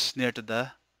it's near to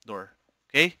the door.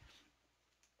 Okay?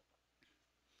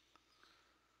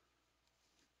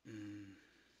 Mm,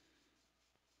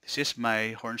 This is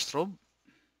my horn strobe.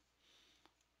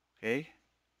 Okay?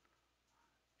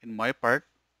 In my part,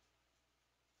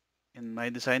 in my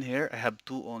design here, I have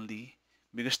two only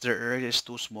because the area is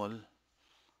too small.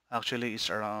 Actually, it's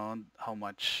around how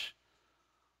much?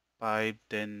 5,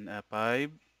 10,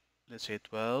 5, let's say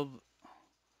 12,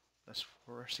 plus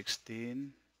 4,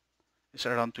 16. It's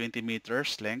around 20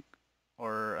 meters length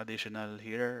or additional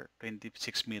here,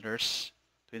 26 meters,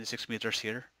 26 meters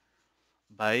here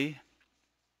by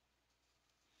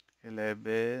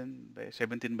 11 by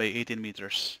 17 by 18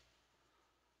 meters.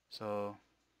 So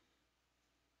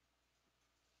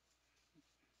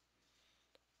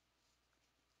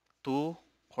two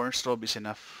corner strobe is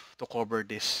enough to cover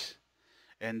this.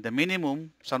 And the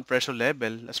minimum sound pressure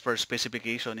level as per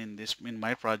specification in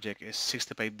my project is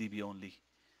 65 dB only.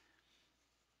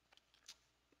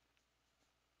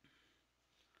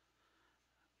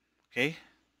 Okay?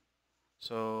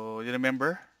 So you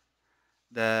remember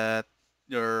that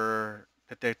your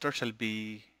detector shall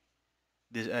be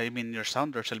your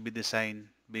sounder shall be designed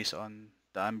based on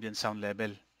the ambient sound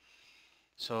level.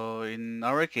 So in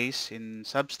our case, in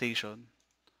substation,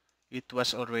 it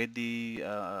was already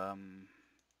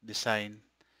designed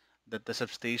that the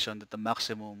substation, that the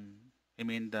maximum,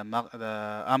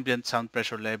 the ambient sound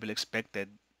pressure level expected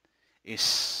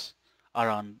is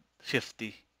around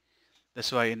 50.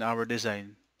 That's why in our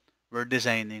design, we're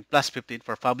designing plus 15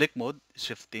 for public mode is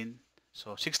 15,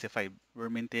 so 65. We're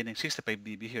maintaining 65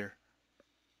 dB here.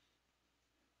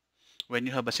 When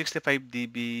you have a 65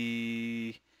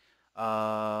 dB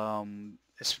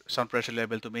sound pressure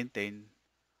level to maintain,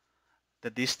 the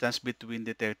distance between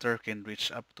detector can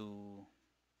reach up to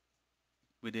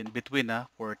within between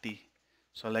 40.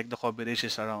 So like the coverage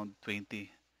is around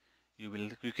 20.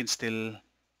 You can still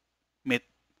meet.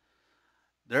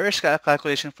 There is a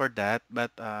calculation for that,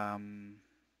 but I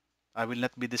will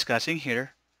not be discussing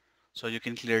here. So you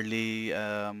can clearly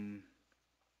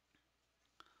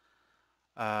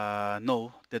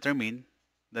determine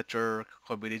that your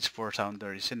coverage for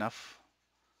sounder is enough.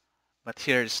 But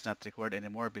here it's not required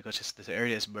anymore because the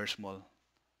area is very small.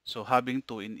 So having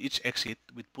two in each exit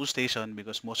with pull station,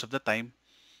 because most of the time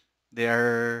they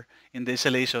are in the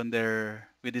isolation, they're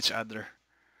with each other.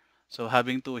 So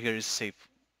having two here is safe.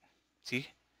 See,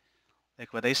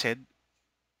 like what I said,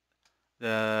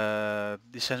 the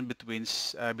distance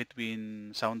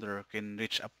between sounder can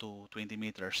reach up to 20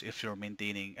 meters if you're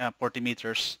maintaining 40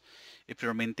 meters if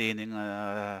you're maintaining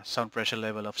a sound pressure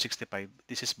level of 65.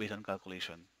 This is based on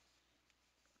calculation.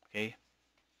 Okay,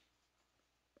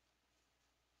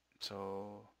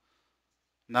 so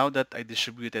now that I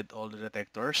distributed all the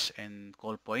detectors and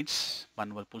call points,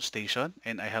 manual pull station,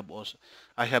 and I have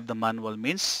the manual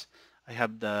means, I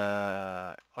have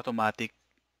the automatic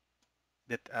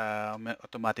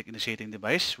initiating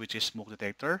device, which is smoke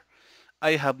detector.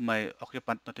 I have my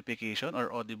occupant notification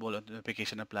or audible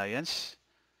notification appliance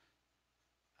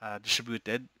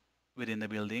distributed within the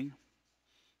building.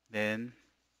 Then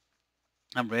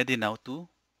I'm ready now to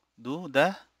do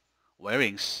the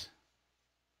wirings.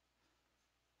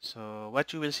 So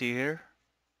what you will see here,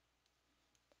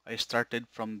 I started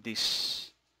from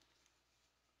these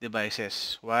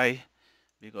devices. Why?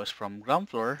 Because from ground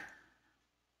floor,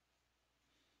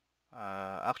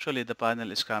 actually the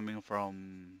panel is coming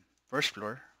from first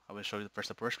floor. I will show you first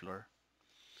the first floor.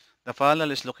 The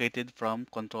panel is located from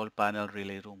control panel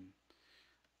relay room.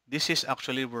 This is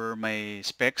actually where my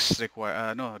specs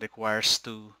requires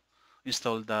to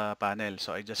install the panel.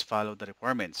 So I just follow the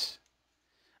requirements.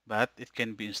 But it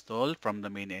can be installed from the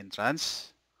main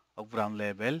entrance of ground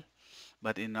level.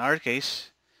 But in our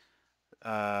case,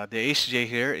 the HJ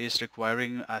here is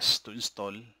requiring us to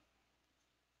install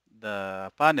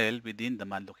the panel within the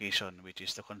man location, which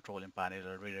is the control and panel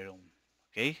or relay room.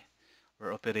 Okay,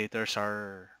 where operators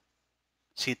are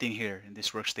sitting here in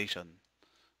this workstation.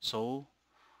 So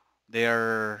they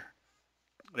are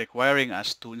requiring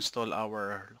us to install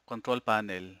our control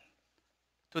panel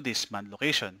to this man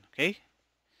location. Okay,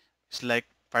 it's like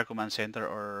Fire Command Center,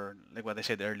 or like what I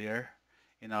said earlier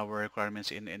in our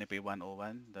requirements in NFPA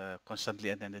 101, the constantly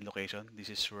attended location. This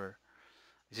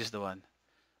is the one.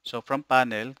 So from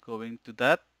panel, going to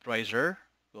that riser,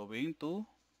 going to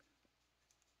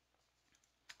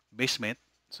basement.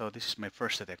 So this is my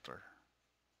first detector.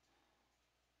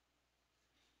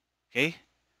 Okay,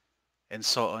 and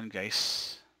so on,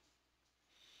 guys.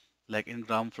 Like in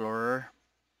ground floor,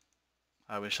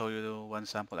 I will show you one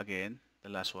sample again. The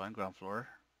last one, ground floor.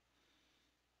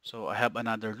 So I have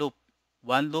another loop.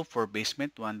 One loop for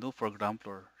basement, one loop for ground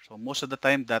floor. So most of the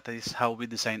time, that is how we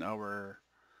design our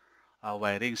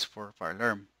wirings for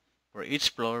alarm. For each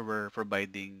floor, we're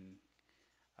providing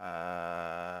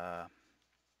uh,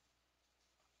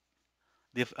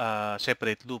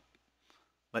 separate loop.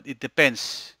 But it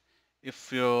depends.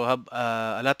 If you have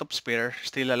a lot of spare,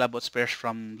 still a lot of spares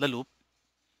from the loop,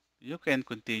 you can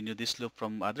continue this loop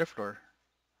from other floor.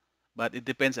 But it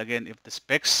depends again if the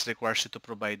specs requires you to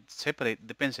provide separate,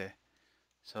 depends eh.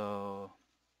 So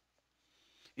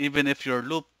even if your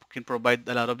loop can provide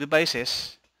a lot of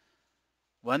devices,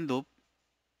 one loop,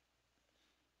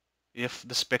 if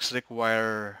the specs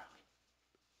require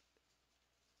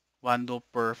one loop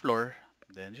per floor,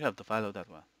 then you have to follow that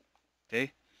one.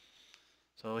 Okay?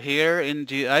 So here in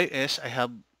GIS, I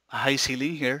have a high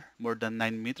ceiling here, more than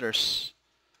 9 meters.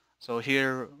 So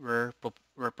here we're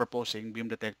proposing beam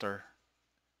detector.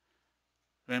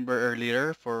 Remember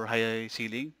earlier for high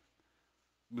ceiling,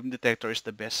 beam detector is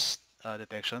the best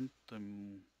detection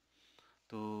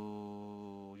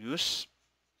to use.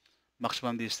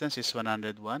 Maximum distance is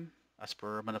 101 as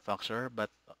per manufacturer, but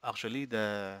actually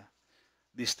the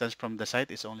distance from the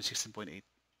site is only 16.8.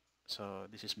 So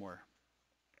this is more.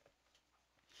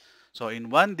 So in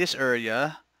this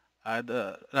area,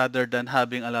 rather than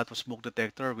having a lot of smoke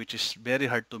detector, which is very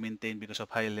hard to maintain because of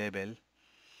high level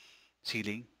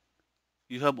ceiling,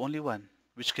 you have only one,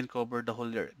 which can cover the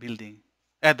whole building,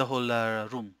 the whole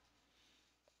room.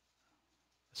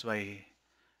 That's why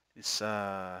it's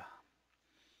it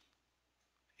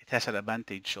has an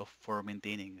advantage of for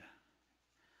maintaining.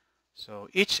 So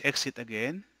each exit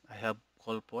again, I have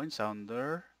call point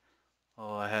sounder.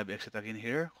 Oh, I have exit again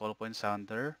here, call point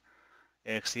sounder,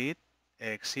 exit,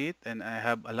 exit, and I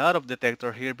have a lot of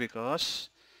detector here because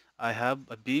I have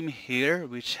a beam here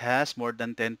which has more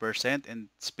than 10% and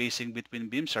spacing between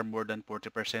beams are more than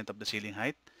 40% of the ceiling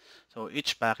height. So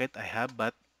each packet I have,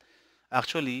 but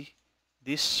actually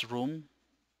this room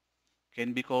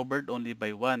can be covered only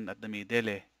by one at the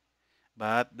middle.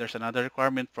 But there's another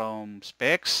requirement from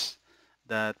specs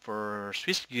that for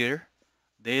switchgear,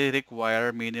 they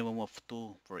require minimum of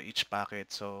two for each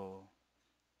packet. So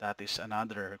that is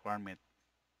another requirement.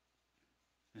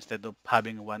 Instead of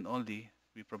having one only,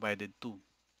 we provided two.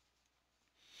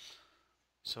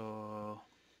 So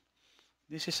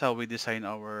this is how we design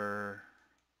our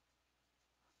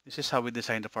this is how we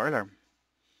design the fire alarm.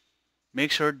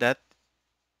 Make sure that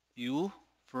you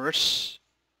first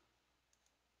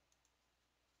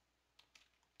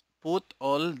put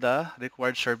all the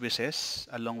required services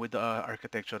along with the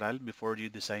architectural before you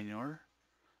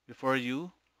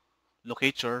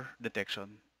locate your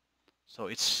detection. So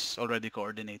it's already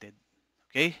coordinated.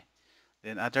 Okay?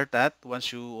 Then after that,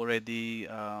 once you already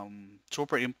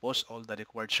superimpose all the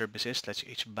required services like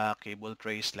HVAC, cable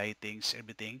trays, lightings,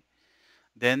 everything,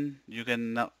 then you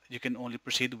can only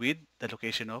proceed with the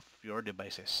location of your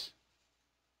devices.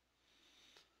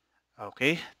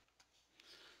 Okay,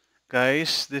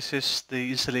 guys, this is the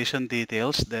installation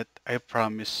details that I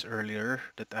promised earlier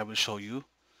that I will show you.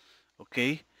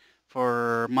 Okay,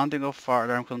 for mounting of fire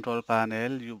alarm control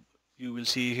panel, you will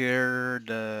see here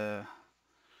the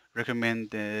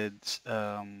recommended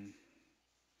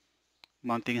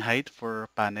mounting height for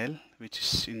panel, which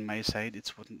is in my side,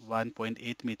 it's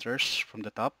 1.8 meters from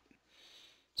the top,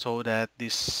 so that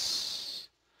this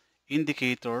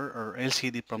indicator or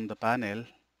LCD from the panel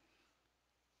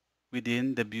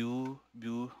within the view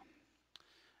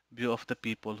of the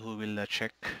people who will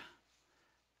check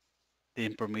the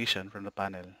information from the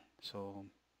panel. So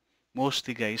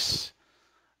mostly guys,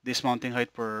 this mounting height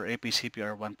for APCP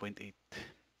are 1.8.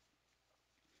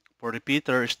 For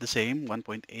repeater is the same,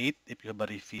 1.8 if you have a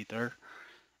repeater.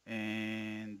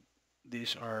 And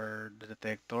these are the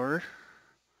detector.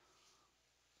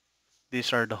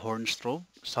 These are the horn strobe,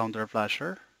 sounder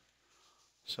flasher.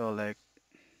 So like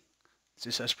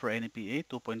this is as per NFPA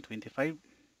 2.25.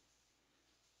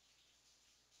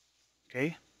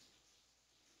 Okay.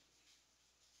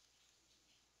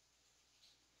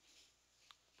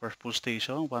 For full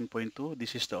station 1.2.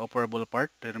 This is the operable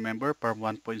part. Remember from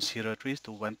 1.03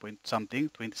 to 1 point something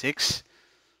 26.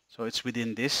 So it's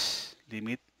within this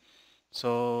limit.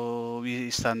 So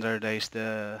we standardize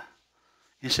the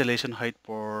installation height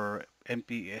for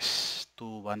MPS to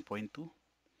 1.2.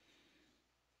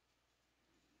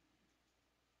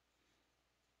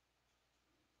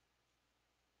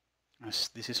 As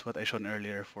this is what I shown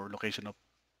earlier for location of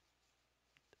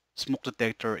smoke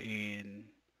detector in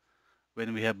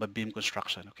when we have a beam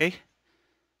construction. Okay,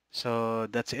 so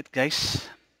that's it guys.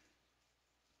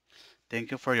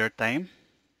 Thank you for your time.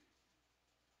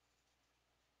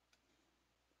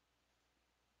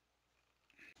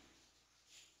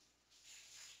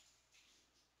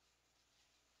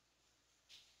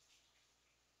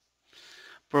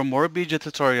 For more video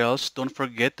tutorials, don't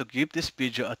forget to give this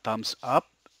video a thumbs up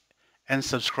and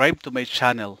subscribe to my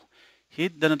channel.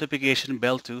 Hit the notification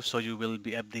bell too so you will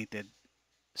be updated.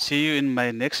 See you in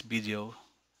my next video.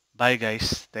 Bye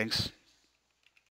guys. Thanks.